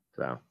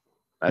 So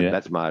Yeah.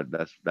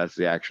 that's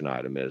the action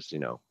item is,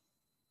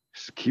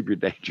 just keep your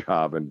day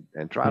job and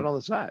try it on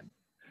the side,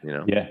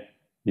 Yeah.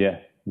 Yeah,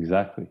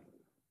 exactly.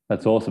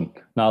 That's awesome.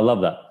 No, I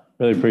love that.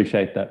 Really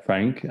appreciate that,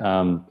 Frank.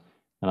 And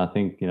I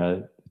think,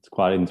 it's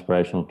quite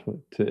inspirational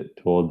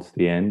towards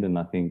the end. And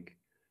I think,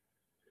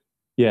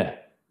 yeah,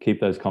 keep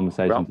those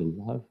conversations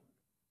Well, alive.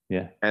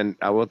 Yeah. and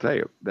I will tell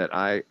you that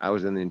I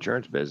was in the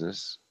insurance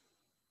business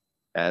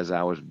as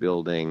I was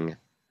building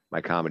my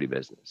comedy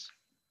business.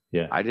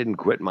 Yeah. I didn't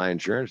quit my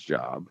insurance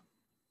job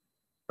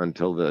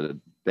until the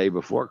day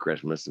before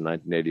Christmas in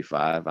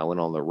 1985. I went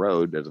on the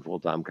road as a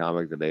full-time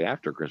comic the day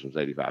after Christmas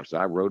 85. So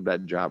I rode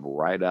that job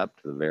right up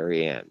to the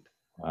very end.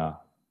 Wow.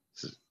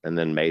 And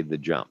then made the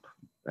jump.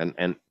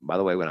 And by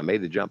the way, when I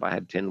made the jump, I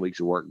had 10 weeks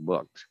of work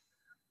booked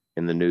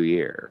in the new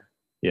year.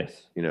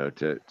 Yes.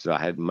 So I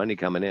had money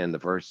coming in the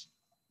first,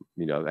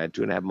 I had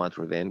 2.5 months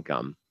worth of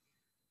income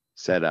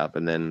set up.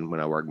 And then when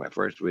I worked my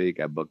first week,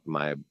 I booked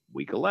my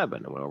week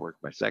 11. And when I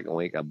worked my second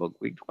week, I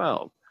booked week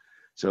 12.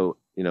 So,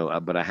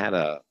 but I had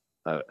a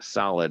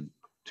solid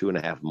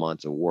 2.5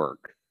 months of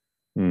work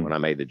when I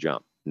made the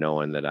jump,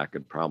 knowing that I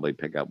could probably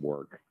pick up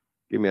work,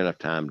 give me enough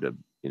time to,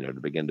 to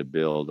begin to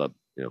build up,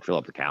 fill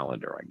up the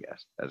calendar, I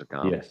guess, as a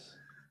comic. Yes.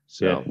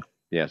 So, Yeah.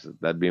 yes,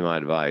 that'd be my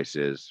advice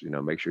is,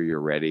 make sure you're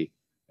ready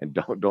and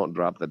don't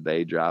drop the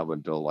day job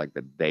until like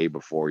the day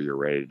before you're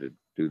ready to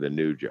do the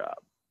new job.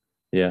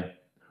 Yeah.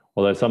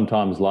 Although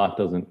sometimes life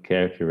doesn't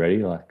care if you're ready.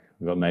 Like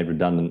I got made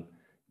redundant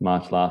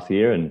March last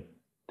year and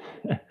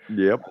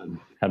Yep.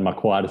 had my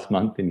quietest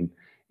month in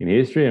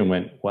history and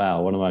went,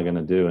 wow, what am I going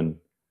to do? And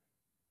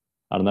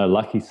I don't know,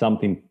 lucky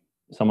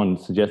someone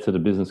suggested a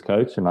business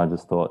coach and I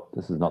just thought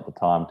this is not the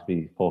time to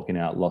be forking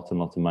out lots and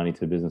lots of money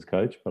to a business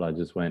coach. But I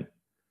just went,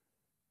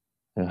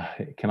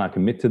 can I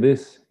commit to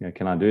this?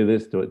 Can I do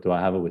this? Do I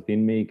have it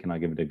within me? Can I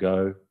give it a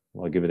go?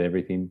 Will I give it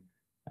everything?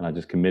 And I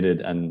just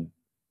committed and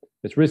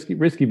it's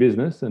risky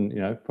business and,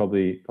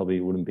 probably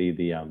wouldn't be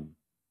the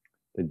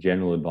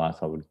general advice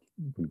I would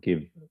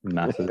give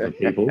masses of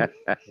people,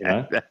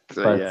 Yeah.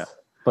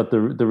 But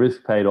the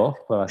risk paid off.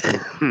 But I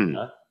think,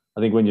 I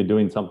think when you're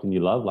doing something you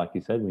love, like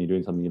you said, when you're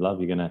doing something you love,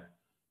 you're going to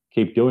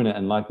keep doing it.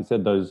 And like you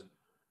said, those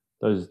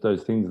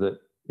things that,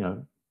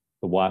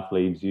 the wife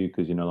leaves you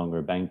because you're no longer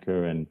a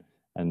banker and,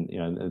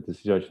 the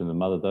situation of the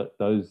mother,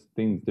 those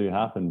things do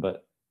happen.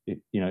 But, at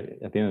the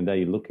end of the day,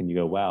 you look and you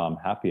go, wow, I'm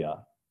happier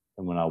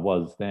than when I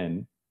was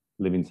then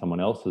living someone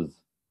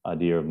else's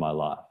idea of my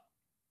life,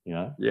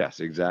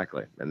 Yes,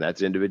 exactly. And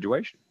that's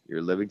individuation.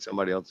 You're living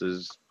somebody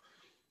else's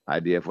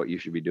idea of what you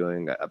should be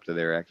doing up to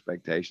their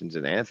expectations.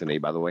 And Anthony,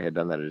 by the way, had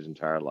done that his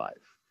entire life.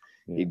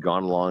 Yeah. He'd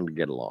gone along to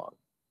get along,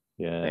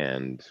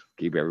 and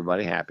keep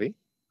everybody happy.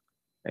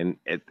 And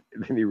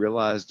then he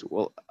realized,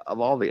 well,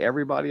 of all the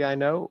everybody I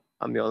know,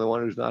 I'm the only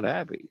one who's not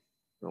happy.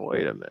 Oh,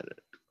 wait a minute.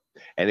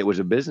 And it was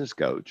a business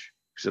coach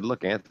who said,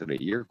 look, Anthony,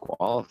 you're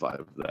qualified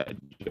for that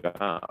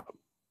job.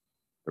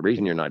 The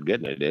reason you're not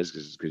getting it is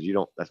because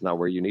that's not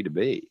where you need to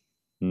be.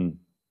 And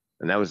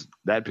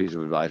that piece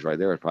of advice right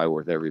there is probably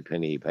worth every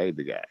penny he paid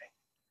the guy,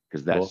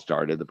 because that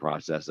started the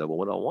process of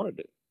what I want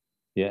to do.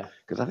 Yeah.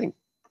 Because I think,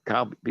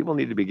 Kyle, people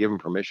need to be given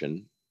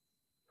permission.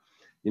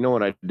 You know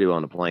what I do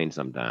on a plane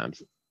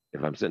sometimes?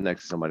 If I'm sitting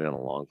next to somebody on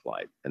a long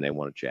flight and they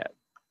want to chat,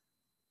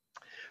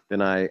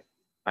 then I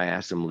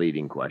ask them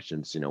leading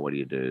questions, what do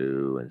you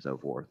do and so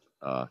forth.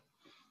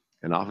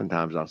 And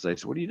oftentimes I'll say,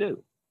 so what do you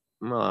do?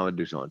 Well, I would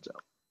do so-and-so.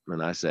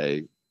 And I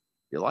say,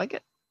 you like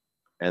it?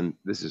 And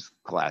this is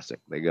classic.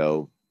 They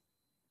go,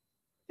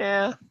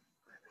 yeah.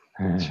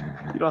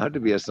 You don't have to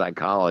be a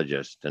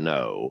psychologist to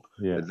know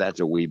that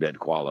that's a wee bit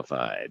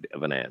qualified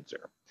of an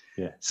answer.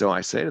 Yeah. So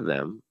I say to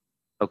them,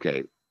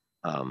 okay,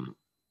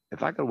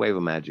 if I could wave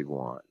a magic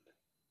wand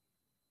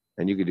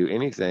and you could do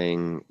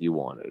anything you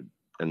wanted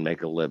and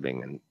make a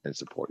living and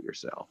support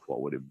yourself,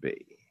 what would it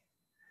be?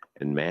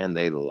 And man,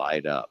 they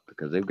light up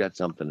because they've got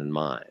something in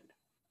mind.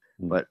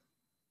 But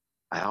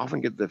I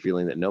often get the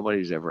feeling that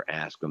nobody's ever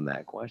asked them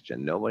that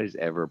question. Nobody's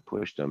ever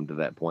pushed them to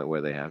that point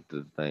where they have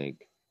to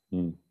think.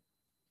 Mm.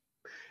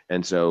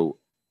 And so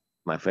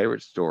my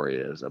favorite story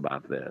is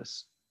about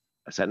this.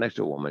 I sat next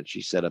to a woman.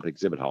 She set up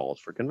exhibit halls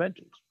for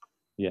conventions.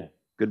 Yeah.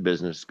 Good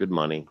business, good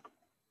money.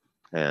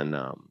 And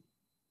I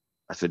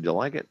said, "Do you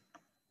like it?"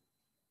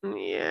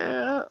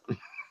 "Yeah."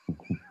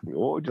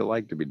 "What would you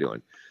like to be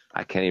doing?"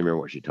 I can't even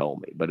remember what she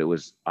told me, but it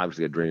was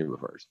obviously a dream of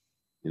hers,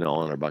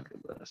 on her bucket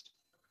list.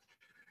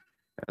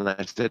 And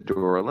I said to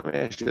her, "Let me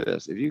ask you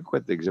this. If you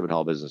quit the exhibit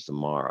hall business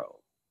tomorrow,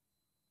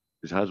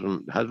 does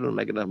husband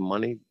make enough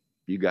money?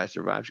 You guys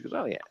survive?" She goes,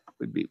 "Oh, yeah.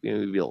 We'd be a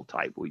little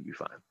tight, but we'd be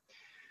fine."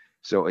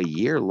 So a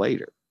year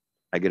later,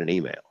 I get an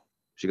email.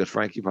 She goes,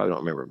 "Frank, you probably don't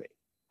remember me.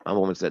 I'm a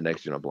woman sitting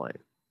next to you on a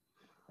plane.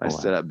 I Oh,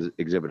 set wow. up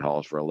exhibit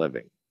halls for a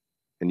living.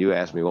 And you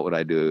asked me what would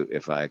I do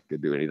if I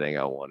could do anything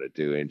I wanted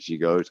to." And she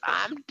goes,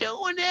 "I'm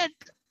doing it."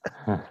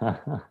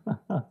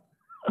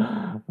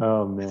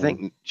 Oh, I man.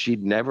 think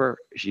she'd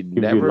Gives you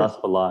never, lust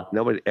for life.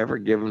 nobody ever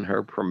given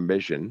her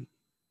permission.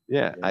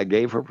 Yeah, Yeah. I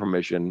gave her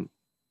permission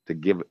to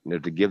give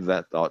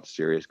that thought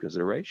serious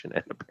consideration.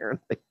 And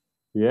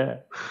Yeah.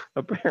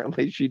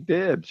 apparently she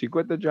did. She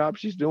quit the job.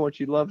 She's doing what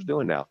she loves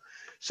doing now.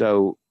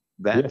 So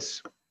Yeah.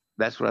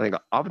 that's what I think.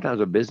 Oftentimes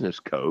a business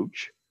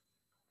coach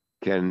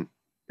can,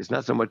 it's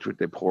not so much what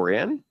they pour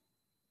in,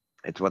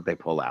 it's what they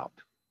pull out.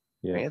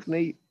 Yes.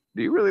 "Anthony,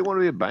 do you really want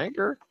to be a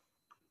banker?"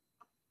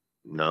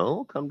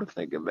 "No, come to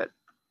think of it,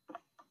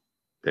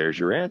 there's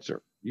your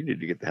answer. You need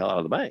to get the hell out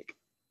of the bank."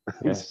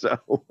 Yeah. So,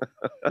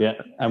 Yeah.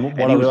 And and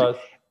what I he was, realized,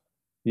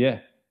 yeah.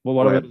 Well,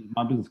 what go I ahead. realized with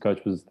my business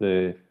coach was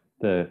the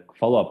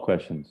follow-up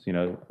questions.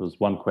 It was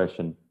one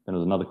question, then it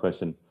was another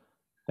question,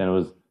 then it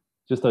was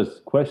just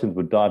those questions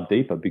would dive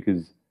deeper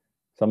because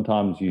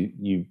sometimes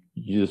you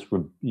just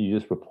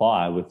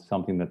reply with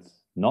something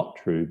that's not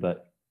true,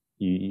 but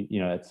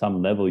at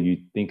some level you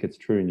think it's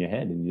true in your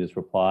head, and you just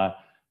reply,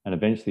 and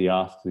eventually he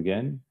asks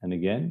again and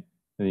again, and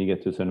then you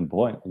get to a certain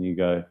point, and you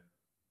go,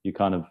 you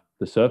kind of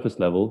the surface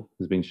level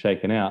has been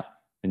shaken out,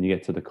 and you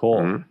get to the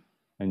core, Mm-hmm.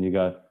 and you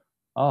go,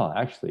 oh,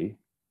 actually,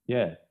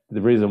 yeah,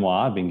 the reason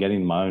why I've been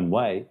getting my own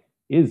way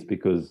is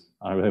because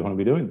I really want to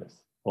be doing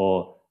this,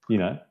 or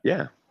Yeah.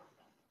 yeah.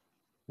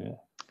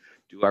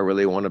 Do I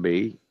really want to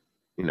be,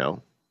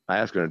 I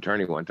asked an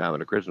attorney one time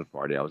at a Christmas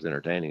party I was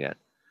entertaining at.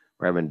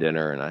 We're having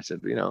dinner, and I said,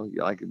 "You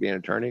like to be an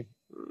attorney?"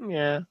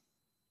 "Yeah."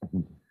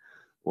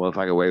 "Well, if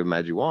I could wave a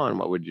magic wand,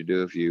 what would you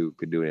do if you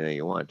could do anything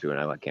you want to?" And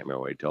I can't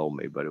remember what he told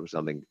me, but it was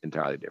something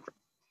entirely different.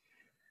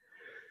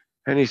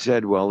 And he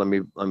said, "Well, let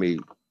me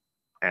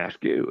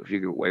ask you, if you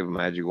could wave a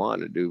magic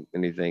wand and do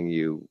anything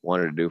you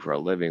wanted to do for a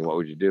living, what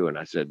would you do?" And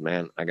I said,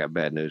 "Man, I got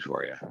bad news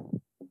for you.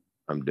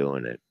 I'm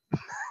doing it."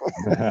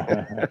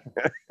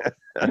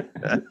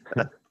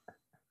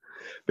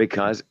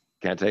 Because,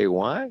 can I tell you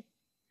why?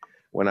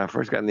 When I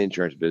first got in the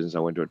insurance business, I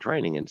went to a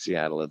training in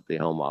Seattle at the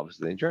home office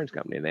of the insurance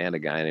company, and they had a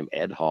guy named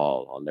Ed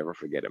Hall. I'll never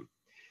forget him.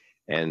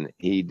 And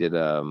he did,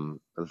 for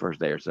the first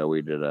day or so,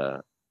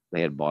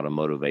 they had bought a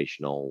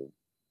motivational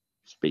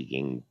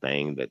speaking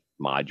thing, that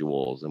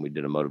modules, and we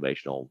did a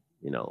motivational,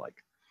 like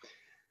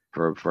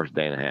for a first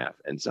day and a half.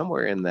 And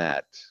somewhere in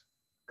that,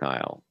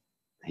 Kyle,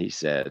 he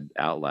said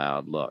out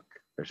loud, "Look,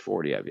 there's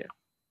 40 of you.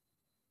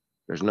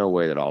 There's no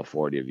way that all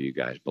 40 of you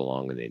guys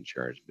belong in the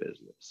insurance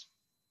business."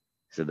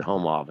 He said, "The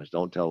home office,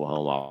 don't tell the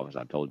home office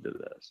I told you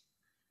this,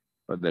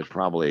 but there's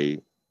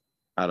probably,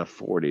 out of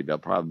 40, there'll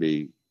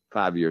probably be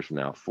 5 years from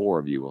now, 4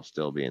 of you will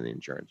still be in the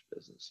insurance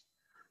business.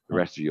 The Huh.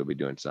 rest of you will be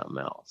doing something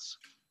else.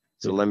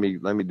 So Yeah.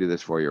 let me do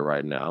this for you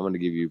right now. I'm going to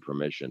give you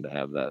permission to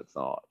have that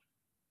thought.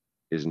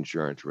 Is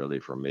insurance really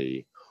for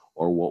me?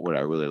 Or what would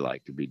I really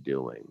like to be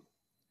doing?"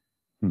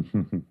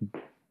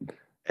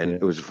 And Yeah.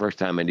 it was the first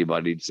time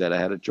anybody said I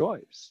had a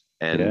choice.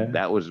 And Yeah.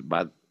 that was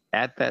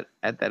at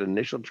that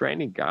initial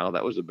training, Kyle.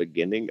 That was the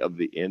beginning of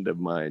the end of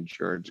my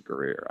insurance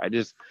career. I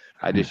just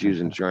used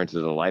insurance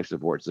as a life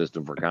support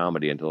system for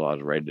comedy until I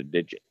was ready to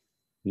ditch it.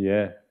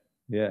 Yeah.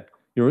 Yeah.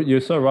 You're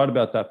so right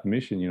about that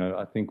permission.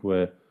 I think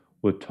we're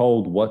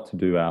told what to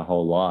do our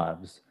whole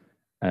lives.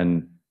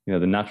 And the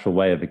natural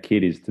way of a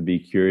kid is to be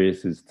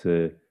curious, is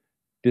to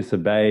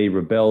disobey,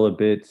 rebel a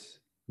bit,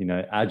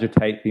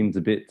 agitate things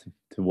a bit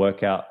to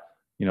work out,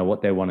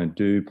 what they want to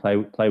do,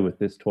 play with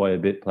this toy a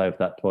bit, play with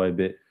that toy a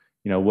bit,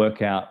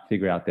 work out,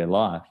 figure out their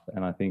life.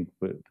 And I think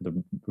for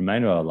the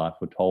remainder of our life,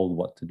 we're told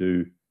what to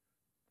do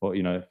for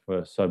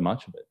so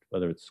much of it,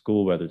 whether it's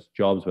school, whether it's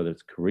jobs, whether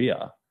it's career.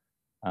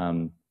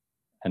 Um,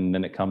 and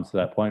then it comes to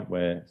that point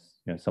where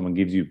someone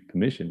gives you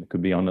permission. It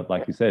could be on it,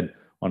 like you said,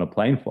 on a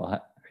plane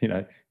flight.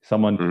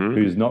 Someone Mm-hmm.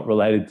 who's not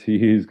related to you,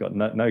 who's got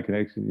no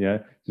connection.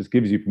 Just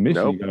gives you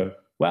permission. You Nope. go,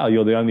 wow,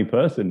 you're the only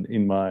person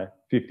in my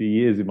 50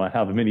 years, in my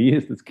however many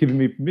years, that's given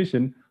me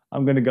permission.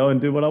 I'm going to go and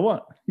do what I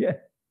want. Yeah,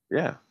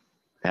 Yeah.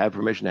 Have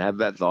permission to have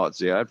that thought,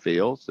 see how it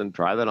feels, and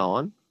try that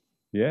on.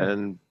 yeah,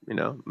 And,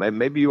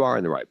 maybe you are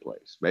in the right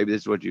place. Maybe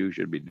this is what you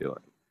should be doing.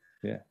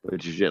 yeah,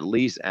 But you should at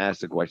least ask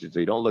the question so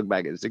you don't look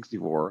back at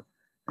 64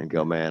 and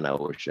go, "Man, I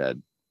wish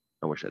I'd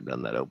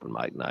done that open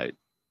mic night,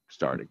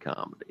 started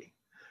comedy."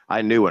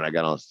 I knew when I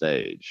got on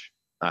stage,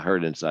 I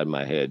heard inside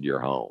my head,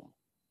 "You're home."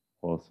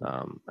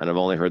 Awesome. And I've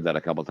only heard that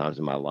a couple times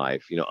in my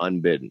life,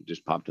 unbidden,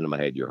 just popped into my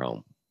head, "You're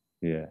home.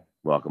 Yeah.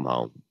 Welcome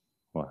home."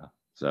 Wow.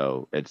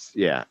 So it's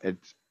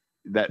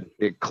that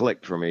it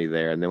clicked for me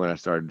there. And then when I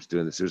started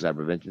doing the suicide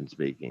prevention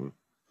speaking,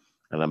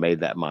 and I made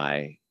that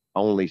my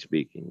only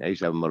speaking, I used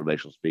to have a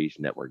motivational speech,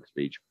 network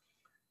speech.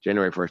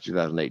 January 1st,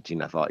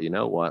 2018, I thought, you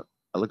know what?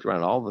 I looked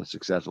around at all the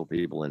successful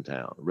people in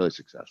town, really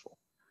successful.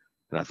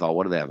 And I thought,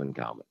 what do they have in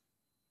common?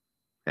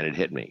 And it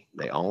hit me.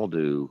 They all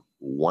do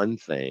one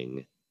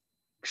thing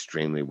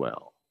extremely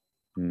well.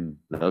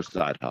 No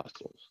side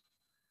hustles.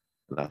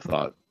 And I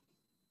thought,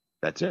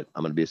 that's it.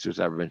 I'm going to be a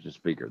suicide prevention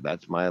speaker.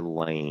 That's my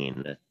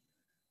lane.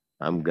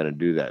 I'm going to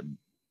do that,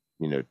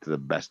 to the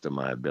best of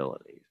my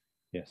abilities.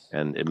 Yes.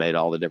 And it made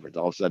all the difference.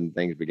 All of a sudden,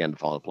 things began to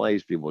fall in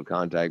place. People would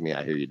contact me.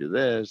 "I hear you do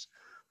this."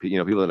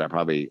 People that I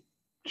probably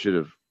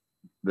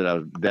that I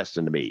was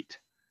destined to meet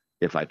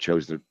if I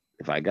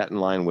got in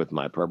line with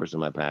my purpose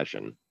and my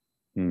passion.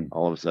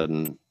 All of a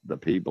sudden, the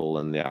people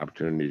and the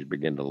opportunities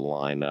begin to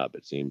line up,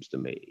 it seems to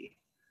me.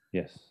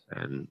 Yes.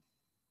 And,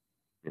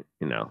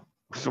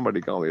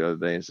 somebody called me the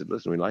other day and said,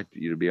 "Listen, we'd like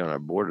you to be on our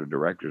board of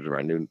directors of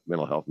our new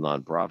mental health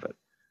nonprofit."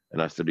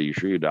 And I said, "Are you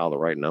sure you dialed the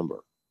right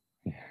number?"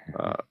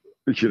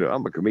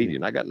 I'm a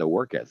comedian. I got no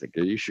work ethic.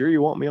 "Are you sure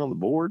you want me on the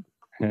board?"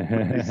 He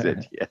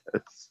said,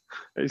 "Yes."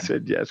 He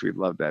said, "Yes, we'd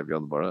love to have you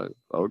on the board."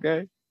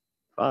 Okay,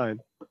 fine.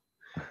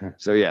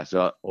 So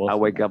awesome. I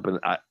wake up and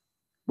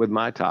with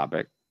my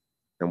topic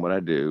and what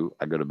I do,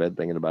 I go to bed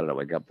thinking about it. I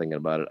wake up thinking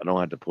about it. I don't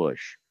have to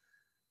push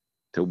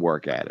to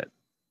work at it.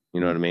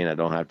 You know what I mean? I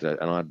don't have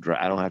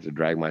to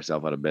drag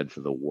myself out of bed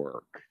for the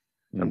work.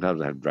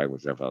 Sometimes I have to drag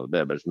myself out of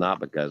bed, but it's not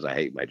because I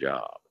hate my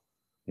job.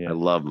 Yeah. I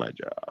love my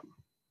job.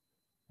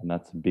 And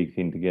that's a big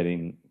thing to get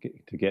in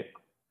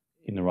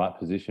the right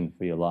position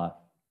for your life.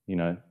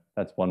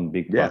 That's one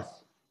big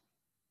plus.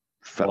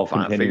 While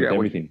contending with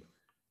everything.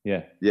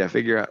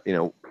 Figure out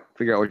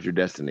what your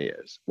destiny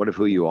is. What if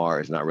who you are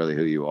is not really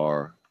who you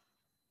are?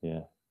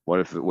 Yeah. What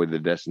if the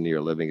destiny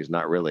you're living is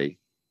not really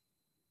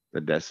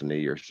the destiny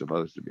you're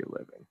supposed to be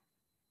living?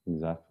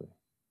 Exactly.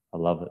 I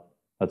love it.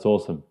 That's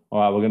awesome. All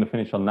right, we're going to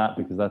finish on that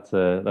because that's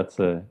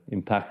a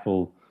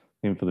impactful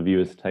thing for the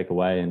viewers to take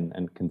away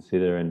and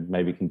consider and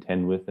maybe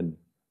contend with, and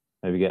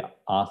maybe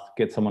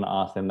get someone to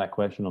ask them that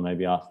question, or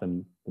maybe ask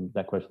them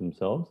that question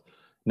themselves.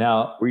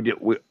 Now we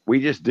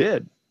just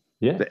did.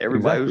 Yeah. To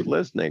everybody who's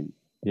listening.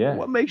 Yeah.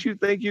 What makes you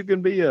think you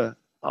can be I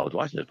was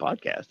watching this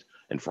podcast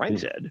and Frank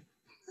said.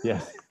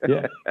 Yes.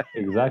 Yeah,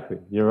 exactly.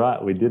 You're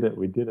right. We did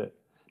it.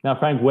 Now,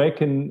 Frank, where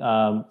can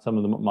some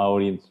of my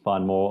audience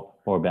find more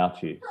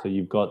about you? So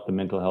you've got the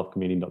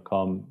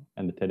mentalhealthcomedian.com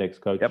and the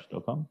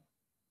TEDxcoach.com.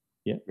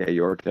 Yeah. Yeah,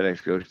 your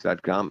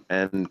TEDxcoach.com.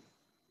 And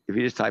if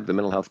you just type the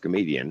mental health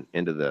comedian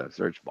into the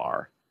search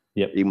bar,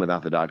 even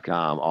without the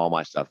 .com, all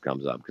my stuff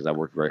comes up because I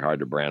worked very hard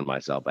to brand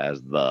myself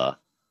as the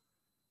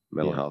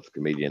mental health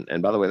comedian.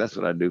 And by the way, that's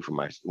what I do for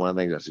one of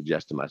the things I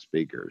suggest to my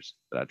speakers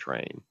that I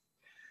train.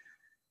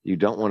 You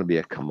don't want to be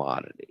a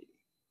commodity.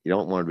 You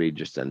don't want to be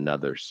just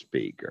another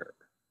speaker.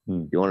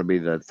 You want to be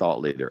the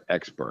thought leader,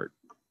 expert.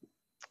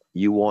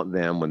 You want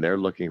them, when they're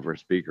looking for a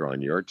speaker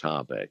on your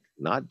topic,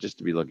 not just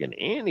to be looking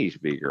any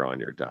speaker on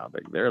your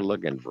topic, they're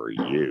looking for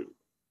you.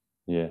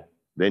 Yeah.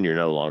 Then you're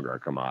no longer a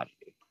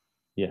commodity.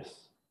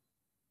 Yes.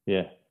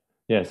 Yeah.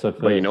 Yeah.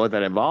 But you know what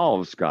that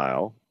involves,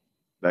 Kyle?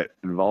 That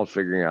involves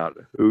figuring out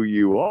who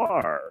you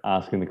are.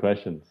 Asking the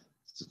questions.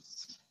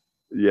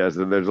 Yes,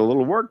 and there's a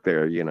little work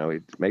there,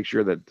 make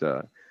sure that,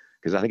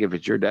 because I think if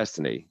it's your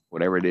destiny,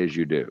 whatever it is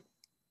you do,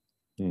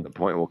 the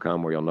point will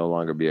come where you'll no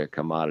longer be a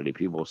commodity.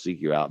 People will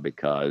seek you out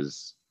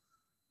because,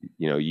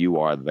 you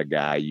are the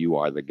guy, you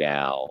are the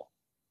gal,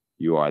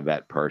 you are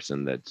that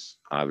person that's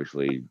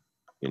obviously,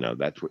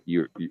 that's what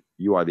you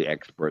are, the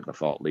expert, the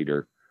thought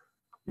leader.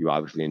 You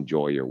obviously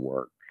enjoy your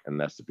work, and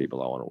that's the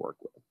people I want to work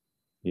with.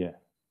 Yeah,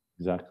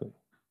 exactly.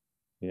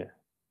 Yeah.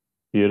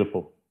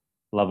 Beautiful.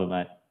 Love it,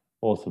 mate.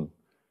 Awesome.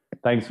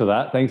 Thanks for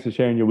that. Thanks for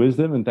sharing your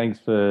wisdom, and thanks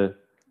for,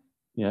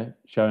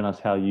 showing us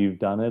how you've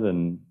done it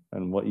and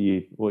what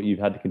you've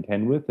had to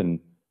contend with, and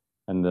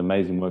the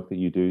amazing work that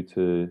you do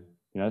to,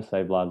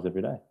 save lives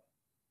every day.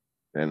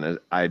 And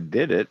I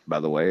did it, by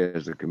the way,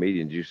 as the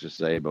comedians used to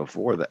say,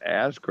 before the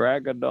ass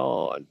crack of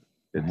dawn.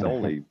 It's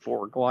only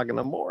 4 o'clock in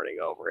the morning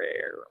over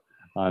here.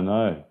 I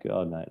know.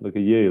 God, mate. Look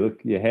at you. Look,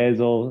 your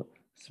hair's all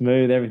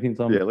smooth. Everything's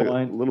on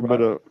point. A little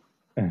bit of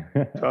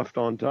tuft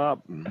on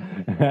top.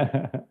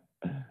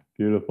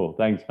 Beautiful.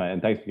 Thanks, mate.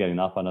 And thanks for getting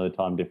up. I know the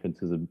time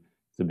difference is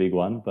a big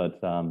one, but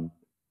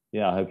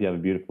I hope you have a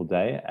beautiful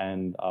day,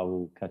 and I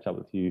will catch up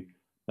with you,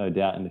 no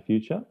doubt, in the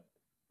future.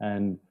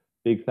 And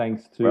big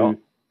thanks to,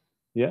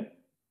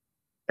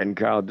 And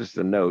Kyle, just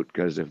a note,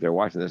 because if they're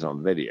watching this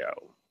on video,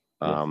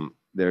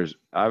 there's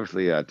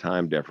obviously a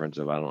time difference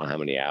of I don't know how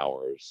many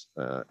hours.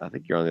 I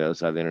think you're on the other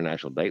side of the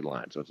international date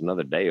line, so it's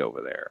another day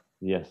over there.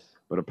 Yes.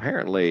 But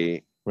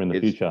apparently, we're in the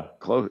future.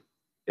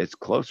 It's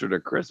closer to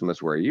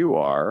Christmas where you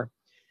are,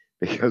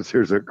 because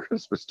there's a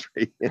Christmas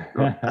tree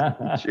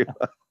around you.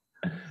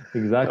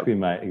 Exactly,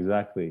 mate.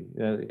 Exactly.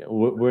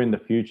 We're in the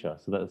future,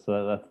 so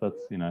that's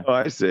you know. Oh,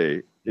 I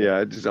see.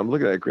 Yeah. Yeah, I'm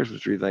looking at a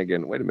Christmas tree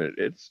thinking, wait a minute,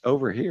 it's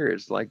over here.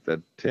 It's like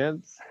the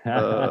 10th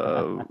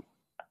of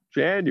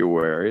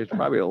January. It's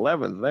probably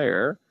 11th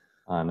there.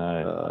 I know,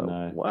 I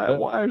know.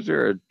 Why is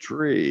there a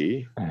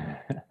tree?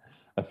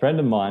 A friend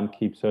of mine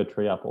keeps her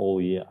tree up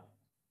all year.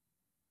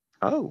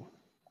 Oh,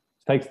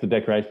 Takes the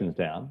decorations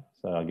down.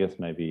 So I guess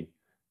maybe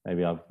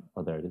I've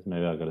oh there it is.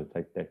 Maybe I've got to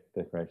take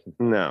decorations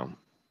down. no.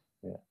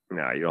 Yeah.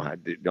 No, you don't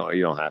have to. No,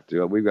 you don't have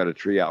to. We've got a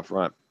tree out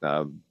front,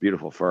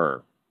 beautiful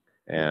fir,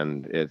 Yeah.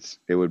 and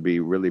it would be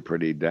really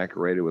pretty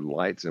decorated with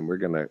lights, and we're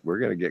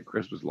gonna get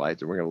Christmas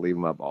lights, and we're gonna leave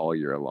them up all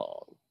year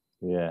long.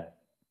 Yeah.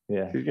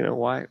 Yeah. 'Cause,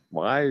 why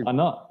Why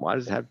not?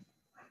 does it have?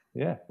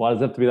 Yeah. Why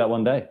does it have to be that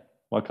one day?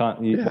 Why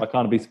can't you? Yeah, Why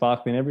can't it be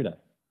sparkling every day?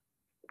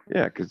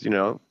 yeah, because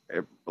a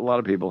lot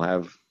of people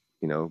have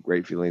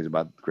great feelings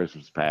about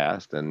Christmas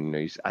past, and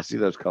I see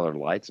those colored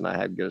lights, and I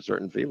had get a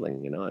certain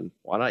feeling, and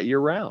why not year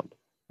round?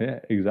 Yeah.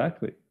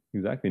 Exactly.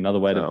 Exactly. Another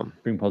way to So.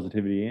 bring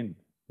positivity in.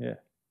 Yeah.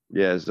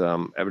 Yes,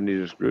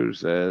 Ebenezer Scrooge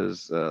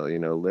says,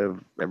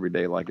 live every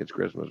day like it's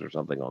Christmas or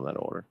something on that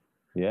order.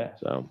 Yeah.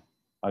 So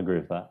I agree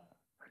with that.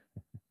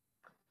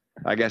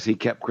 I guess he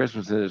kept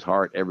Christmas in his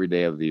heart every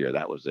day of the year.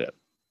 That was it.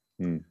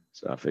 Hmm.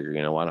 So I figured,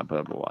 why not put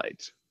up the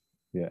lights?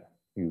 Yeah.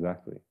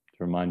 Exactly.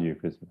 To remind you of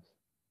Christmas.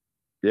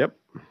 Yep.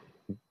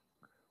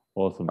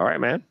 Awesome. All right,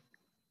 man.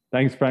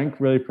 Thanks, Frank.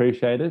 Really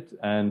appreciate it,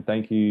 and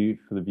thank you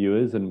for the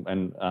viewers. And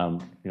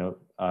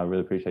I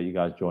really appreciate you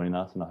guys joining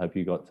us. And I hope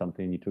you got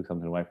something, you took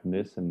something away from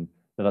this. And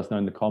let us know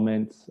in the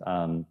comments.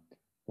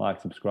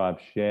 Like, subscribe,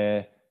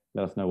 share.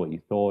 Let us know what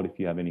you thought. If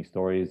you have any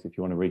stories, if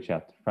you want to reach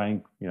out to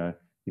Frank,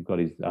 you've got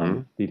his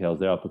details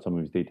there. I'll put some of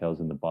his details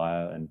in the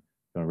bio. And if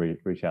you want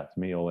to reach out to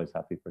me, always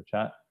happy for a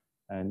chat.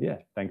 And yeah,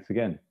 thanks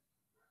again.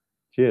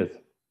 Cheers.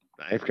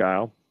 Thanks,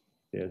 Kyle.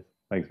 Cheers.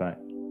 Thanks, mate.